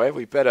 But anyway,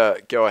 we better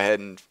go ahead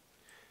and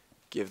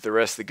give the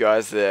rest of the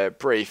guys their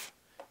brief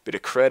bit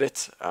of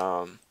credit.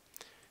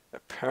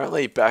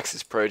 Apparently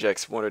Bax's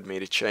Projects wanted me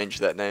to change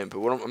that name,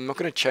 but I'm not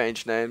going to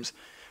change names.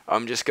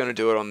 I'm just going to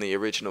do it on the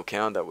original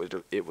account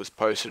that it was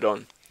posted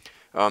on.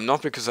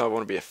 Not because I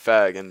want to be a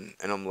fag and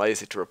I'm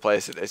lazy to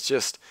replace it. It's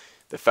just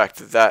the fact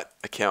that that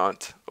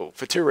account, well,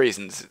 for two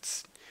reasons.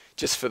 It's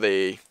just for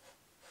the,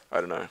 I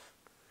don't know,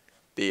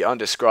 the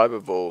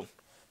undescribable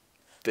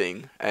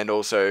thing, and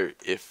also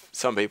if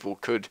some people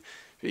could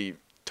be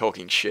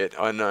talking shit.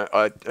 I know,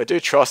 I do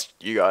trust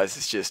you guys.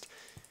 It's just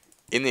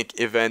in the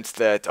event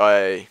that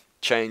I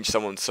change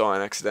someone's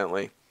sign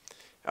accidentally,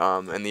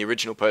 and the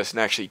original person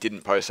actually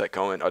didn't post that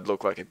comment, I'd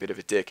look like a bit of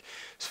a dick.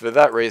 So for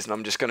that reason,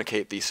 I'm just going to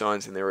keep these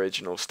signs in their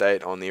original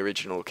state on the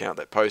original account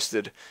that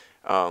posted.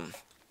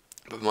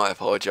 But my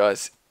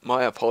apologies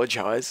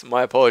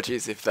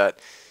if that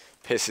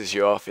pisses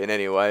you off in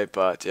any way.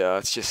 But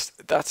yeah,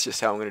 that's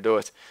just how I'm going to do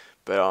it.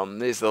 But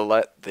these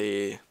are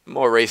the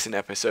more recent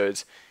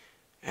episodes,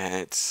 and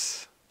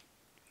it's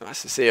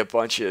nice to see a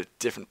bunch of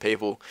different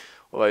people.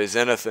 Although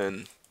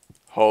Zenithan,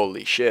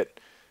 holy shit,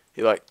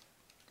 he like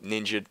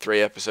ninja'd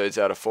 3 episodes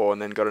out of 4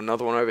 and then got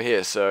another one over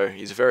here, so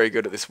he's very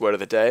good at this word of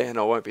the day, and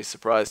I won't be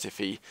surprised if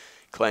he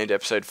claimed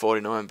episode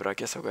 49, but I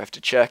guess I'll have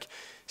to check,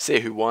 see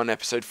who won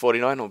episode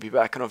 49. I'll be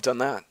back when I've done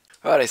that.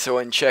 Alrighty, so I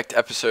went and checked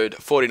episode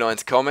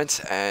 49's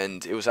comments,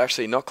 and it was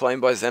actually not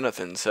claimed by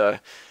Zenithan, so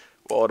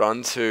well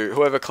done to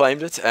whoever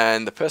claimed it.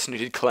 And the person who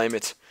did claim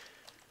it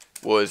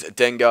was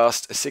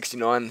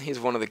Dengast69. He's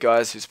one of the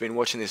guys who's been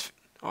watching this.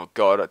 Oh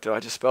god, did I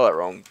just spell it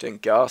wrong?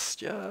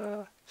 Dengast,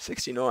 yeah,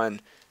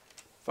 69.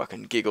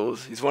 Fucking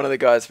giggles. He's one of the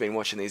guys who's been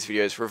watching these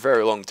videos for a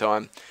very long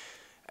time,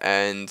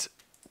 and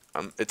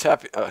it's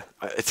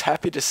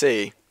happy to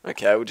see.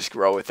 Okay, we'll just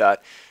roll with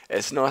that.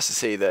 It's nice to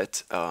see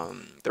that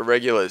the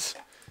regulars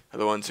are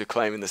the ones who are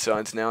claiming the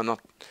signs now, not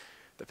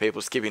the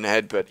people skipping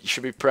ahead. But you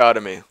should be proud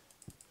of me.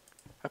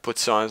 I put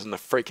signs on the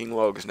freaking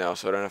logs now,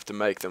 so I don't have to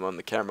make them on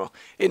the camera.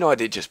 Even though I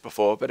did just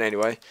before. But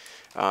anyway,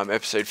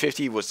 episode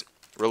 50 was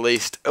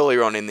released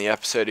earlier on in the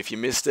episode. If you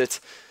missed it,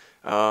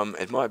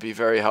 it might be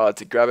very hard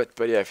to grab it,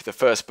 but yeah, if you're the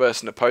first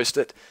person to post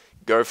it,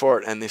 go for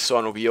it, and this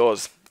sign will be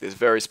yours. This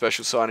very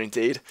special sign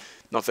indeed.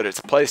 Not that it's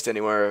placed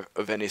anywhere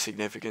of any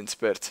significance,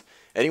 but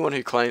anyone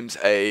who claims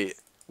a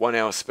 1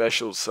 hour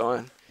special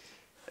sign,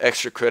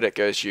 extra credit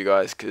goes to you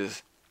guys,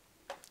 because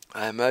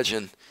I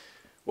imagine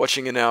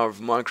watching an hour of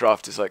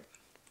Minecraft is like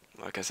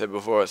I said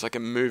before, it's like a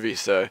movie,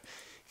 so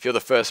if you're the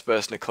first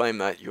person to claim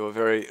that, you're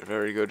very,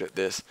 very good at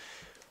this.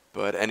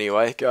 But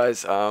anyway,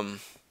 guys, I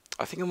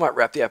think I might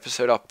wrap the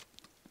episode up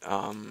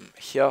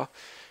here.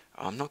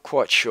 I'm not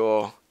quite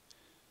sure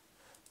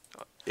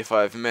if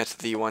I've met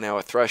the 1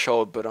 hour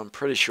threshold, but I'm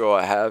pretty sure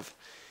I have.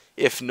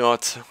 If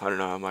not, I don't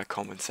know, I might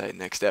compensate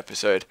next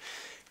episode.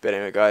 But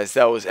anyway, guys,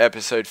 that was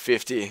episode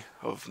 50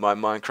 of my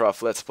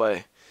Minecraft Let's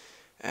Play.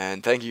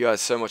 And thank you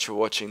guys so much for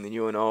watching, the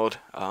new and old.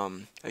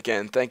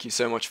 Again, thank you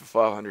so much for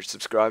 500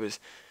 subscribers.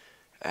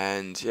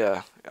 And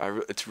yeah,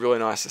 it's really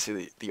nice to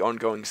see the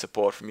ongoing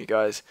support from you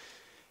guys.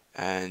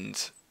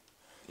 And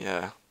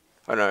yeah,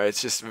 I don't know,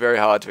 it's just very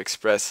hard to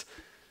express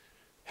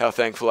how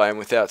thankful I am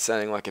without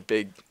sounding like a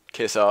big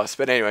kiss ass.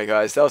 But anyway,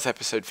 guys, that was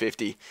episode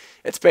 50.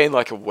 It's been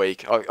like a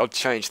week. I'll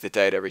change the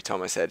date every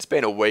time I say it. It's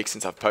been a week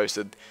since I've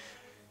posted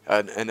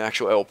an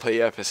actual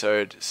LP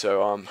episode.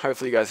 So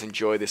hopefully you guys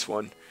enjoy this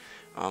one.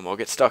 I'll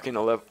get stuck in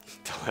to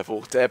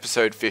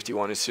episode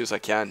 51 as soon as I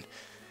can.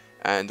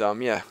 And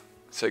yeah,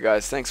 so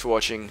guys, thanks for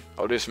watching.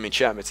 I'll do some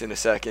enchantments in a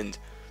second,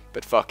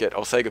 but fuck it,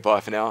 I'll say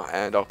goodbye for now,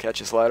 and I'll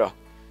catch us later.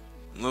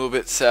 I'm a little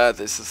bit sad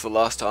this is the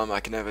last time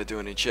I can ever do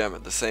an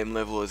enchantment the same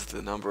level as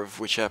the number of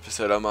which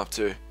episode I'm up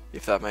to,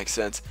 if that makes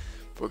sense.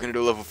 But we're going to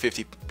do a level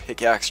 50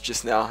 pickaxe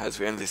just now as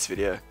we end this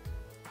video.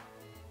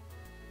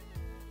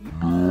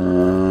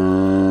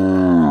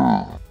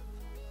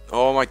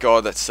 Oh my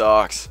god, that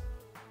sucks.